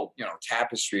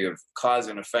tapestry of cause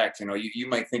and effect. You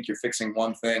might think you're fixing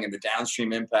one thing, and the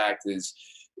downstream impact is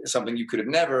something you could have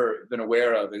never been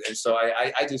aware of. And so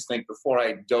I just think before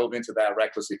I dove into that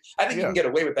recklessly, I think you can get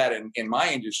away with that in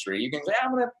my industry. You can say,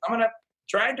 I'm gonna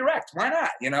try and direct. Why not?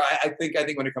 I think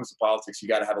when it comes to politics, you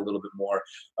got to have a little bit more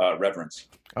reverence.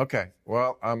 Okay.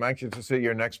 Well, I'm anxious to see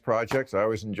your next projects. I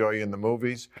always enjoy you in the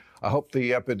movies. I hope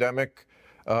the epidemic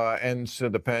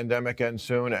the pandemic ends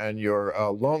soon, and your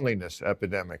loneliness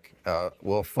epidemic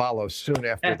will follow soon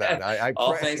after that. I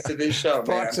All thanks to this show, man.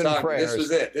 Thoughts and prayers.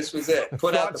 This was it.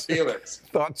 Put out the feelers.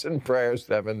 Thoughts and prayers,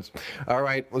 Evans. All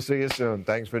right, we'll see you soon.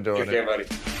 Thanks for doing it. Buddy.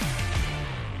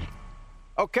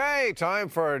 Okay, time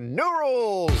for New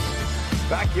Rules.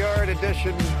 Backyard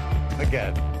edition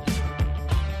again.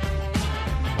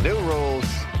 New rules.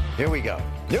 Here we go.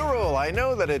 New rule. I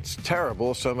know that it's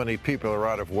terrible so many people are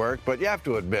out of work, but you have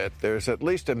to admit there's at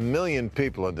least 1 million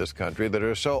people in this country that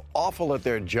are so awful at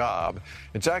their job,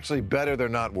 it's actually better they're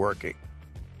not working.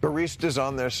 Baristas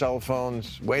on their cell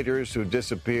phones, waiters who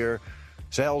disappear,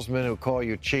 salesmen who call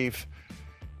you chief,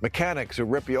 mechanics who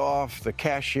rip you off, the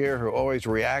cashier who always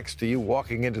reacts to you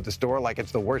walking into the store like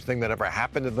it's the worst thing that ever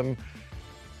happened to them.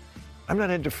 I'm not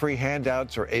into free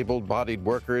handouts or able-bodied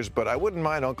workers, but I wouldn't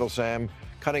mind Uncle Sam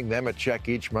cutting them a check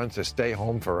each month to stay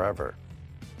home forever.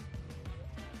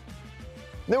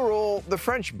 New rule, the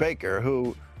French baker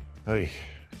who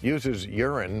uses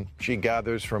urine she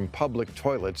gathers from public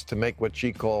toilets to make what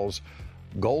she calls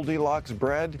Goldilocks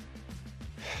bread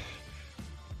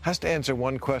has to answer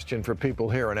one question for people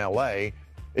here in L.A.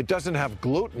 It doesn't have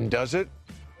gluten, does it?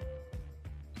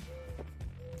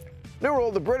 New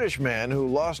rule, the British man who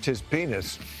lost his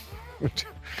penis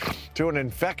to an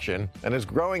infection and is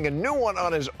growing a new one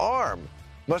on his arm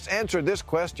must answer this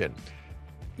question.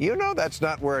 You know that's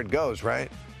not where it goes,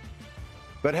 right?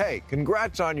 But hey,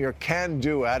 congrats on your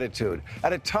can-do attitude.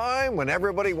 At a time when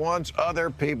everybody wants other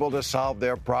people to solve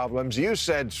their problems, you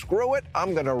said, screw it,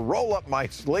 I'm going to roll up my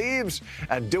sleeves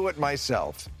and do it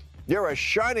myself. You're a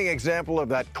shining example of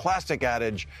that classic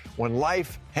adage, when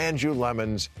life hands you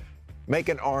lemons, make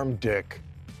an arm dick.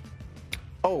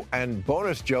 Oh, and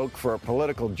bonus joke for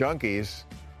political junkies.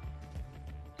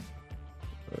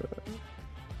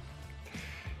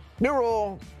 New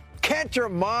rule, can't your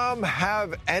mom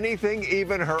have anything,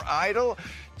 even her idol?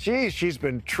 Geez, she's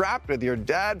been trapped with your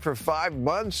dad for 5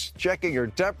 months, checking her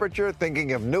temperature,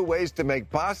 thinking of new ways to make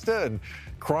pasta, and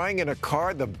crying in a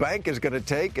car the bank is going to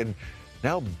take, and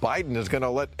now Biden is going to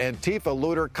let Antifa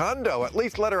loot her condo. At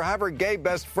least let her have her gay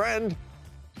best friend.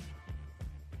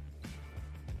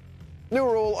 New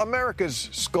rule, America's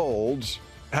scolds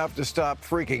have to stop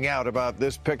freaking out about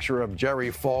this picture of Jerry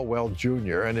Falwell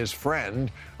Jr. and his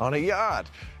friend on a yacht.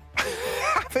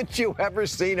 Haven't you ever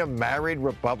seen a married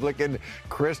Republican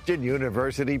Christian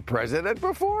university president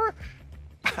before?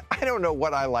 I don't know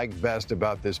what I like best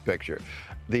about this picture.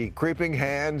 The creeping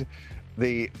hand,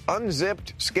 the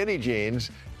unzipped skinny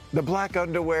jeans, the black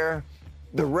underwear,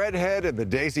 the redhead and the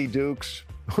Daisy Dukes,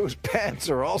 whose pants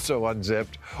are also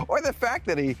unzipped, or the fact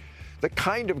that the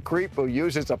kind of creep who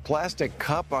uses a plastic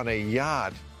cup on a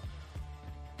yacht.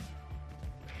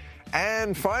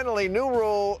 And finally, new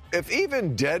rule, if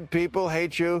even dead people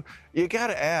hate you, you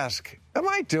gotta ask, am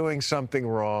I doing something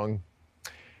wrong?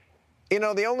 You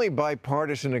know, the only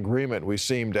bipartisan agreement we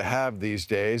seem to have these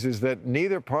days is that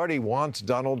neither party wants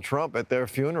Donald Trump at their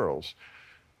funerals.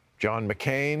 John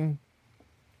McCain,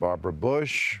 Barbara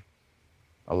Bush,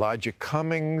 Elijah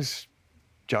Cummings,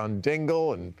 John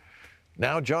Dingell, and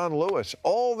now John Lewis.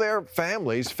 All their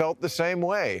families felt the same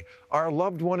way. Our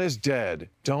loved one is dead.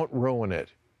 Don't ruin it.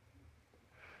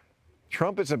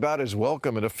 Trump is about as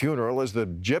welcome at a funeral as the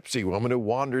gypsy woman who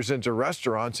wanders into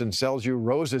restaurants and sells you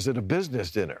roses at a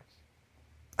business dinner.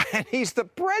 And he's the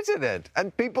president,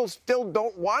 and people still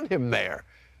don't want him there.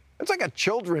 It's like a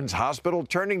children's hospital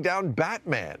turning down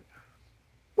Batman.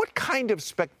 What kind of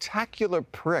spectacular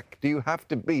prick do you have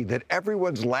to be that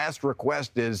everyone's last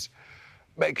request is,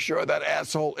 make sure that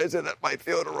asshole isn't at my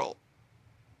funeral?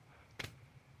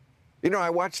 You know,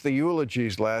 I watched the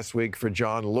eulogies last week for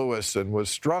John Lewis and was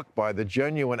struck by the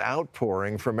genuine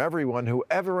outpouring from everyone who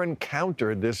ever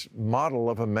encountered this model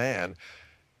of a man.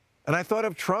 And I thought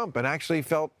of Trump and actually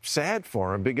felt sad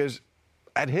for him because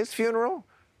at his funeral,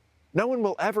 no one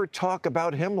will ever talk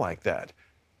about him like that.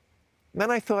 And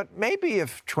then I thought maybe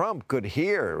if Trump could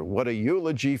hear what a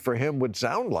eulogy for him would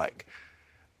sound like,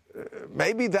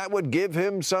 maybe that would give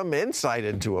him some insight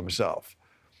into himself.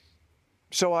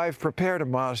 So I've prepared a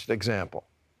modest example.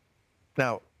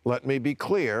 Now, let me be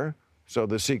clear, so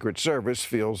the Secret Service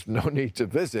feels no need to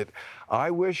visit.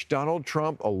 I wish Donald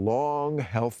Trump a long,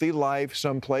 healthy life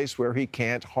someplace where he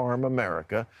can't harm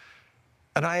America.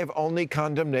 And I have only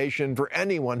condemnation for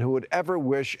anyone who would ever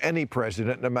wish any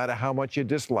president, no matter how much you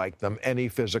dislike them, any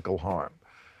physical harm.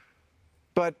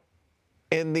 But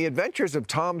in The Adventures of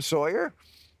Tom Sawyer,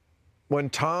 when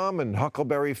Tom and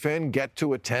Huckleberry Finn get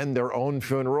to attend their own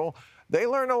funeral, they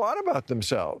learn a lot about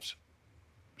themselves.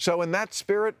 So in that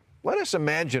spirit, let us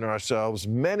imagine ourselves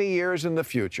many years in the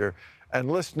future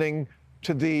and listening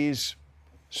to these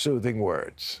soothing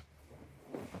words.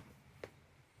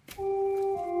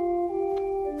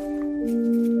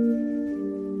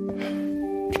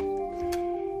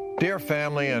 Dear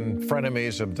family and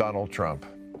frenemies of Donald Trump,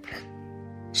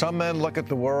 some men look at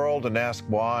the world and ask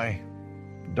why.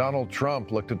 Donald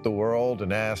Trump looked at the world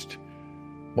and asked,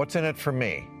 what's in it for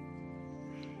me?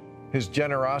 His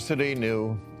generosity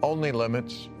knew only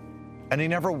limits, and he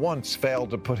never once failed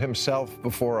to put himself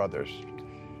before others.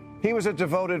 He was a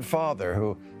devoted father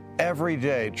who every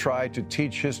day tried to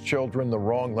teach his children the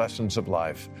wrong lessons of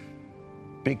life.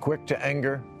 Be quick to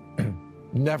anger,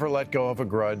 never let go of a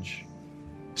grudge,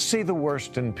 see the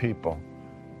worst in people,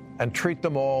 and treat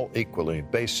them all equally,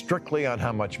 based strictly on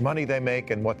how much money they make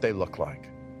and what they look like.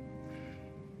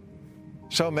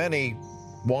 So many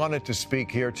wanted to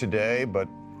speak here today, but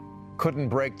couldn't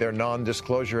break their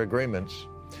non-disclosure agreements.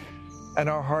 And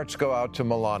our hearts go out to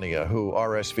Melania, who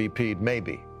RSVP'd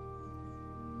maybe.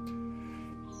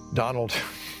 Donald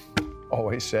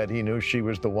always said he knew she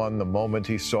was the one the moment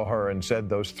he saw her and said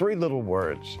those three little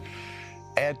words,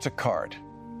 add to cart.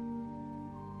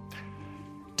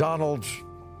 Donald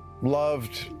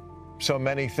loved so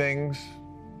many things: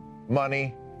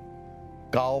 money,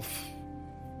 golf,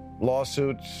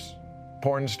 lawsuits,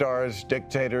 porn stars,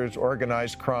 dictators,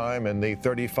 organized crime, and the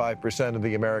 35% of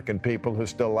the American people who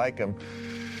still like him.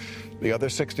 The other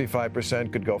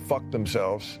 65% could go fuck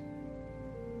themselves.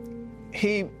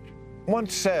 He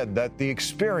once said that the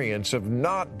experience of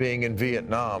not being in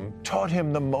Vietnam taught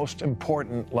him the most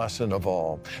important lesson of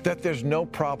all, that there's no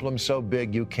problem so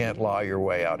big you can't lie your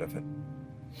way out of it.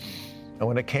 And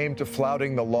when it came to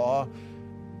flouting the law,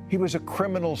 he was a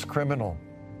criminal's criminal,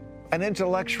 and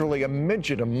intellectually a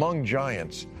midget among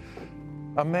giants,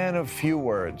 a man of few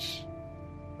words,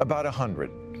 about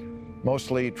 100,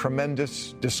 mostly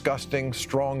tremendous, disgusting,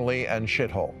 strongly, and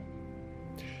shithole.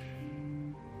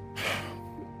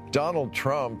 Donald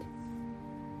Trump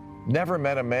never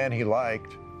met a man he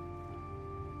liked,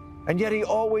 and yet he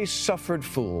always suffered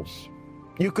fools.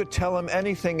 You could tell him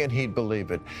anything and he'd believe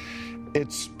it.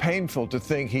 It's painful to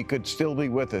think he could still be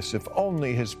with us if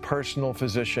only his personal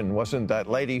physician wasn't that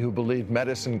lady who believed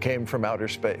medicine came from outer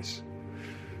space.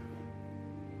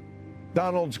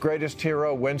 Donald's greatest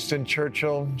hero, Winston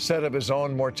Churchill, said of his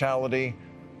own mortality,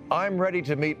 I'm ready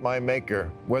to meet my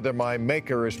maker. Whether my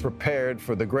maker is prepared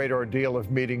for the great ordeal of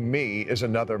meeting me is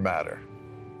another matter.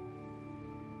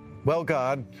 Well,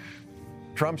 God,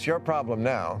 Trump's your problem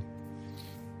now.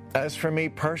 As for me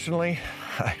personally,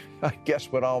 I guess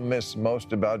what I'll miss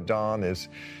most about Don is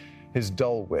his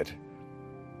dull wit.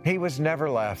 He was never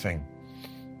laughing.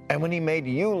 And when he made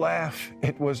you laugh,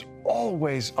 it was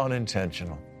always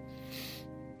unintentional.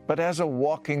 But as a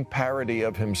walking parody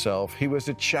of himself, he was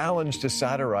a challenge to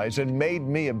satirize and made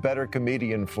me a better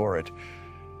comedian for it.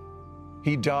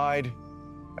 He died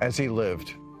as he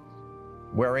lived,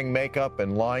 wearing makeup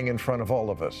and lying in front of all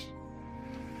of us.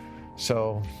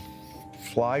 So,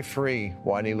 fly free,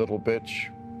 whiny little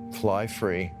bitch. Fly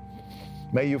free.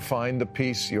 May you find the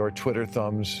peace your Twitter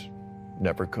thumbs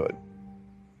never could.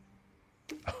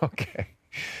 Okay,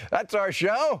 that's our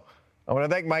show. I want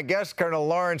to thank my guests, Colonel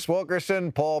Lawrence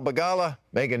Wilkerson, Paul Begala,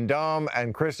 Megan Daum,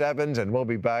 and Chris Evans, and we'll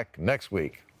be back next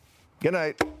week. Good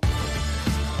night.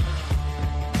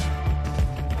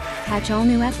 Catch all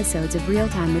new episodes of Real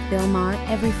Time with Bill Maher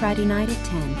every Friday night at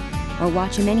 10, or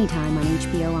watch him anytime on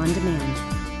HBO On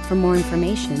Demand. For more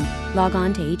information, log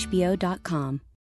on to HBO.com.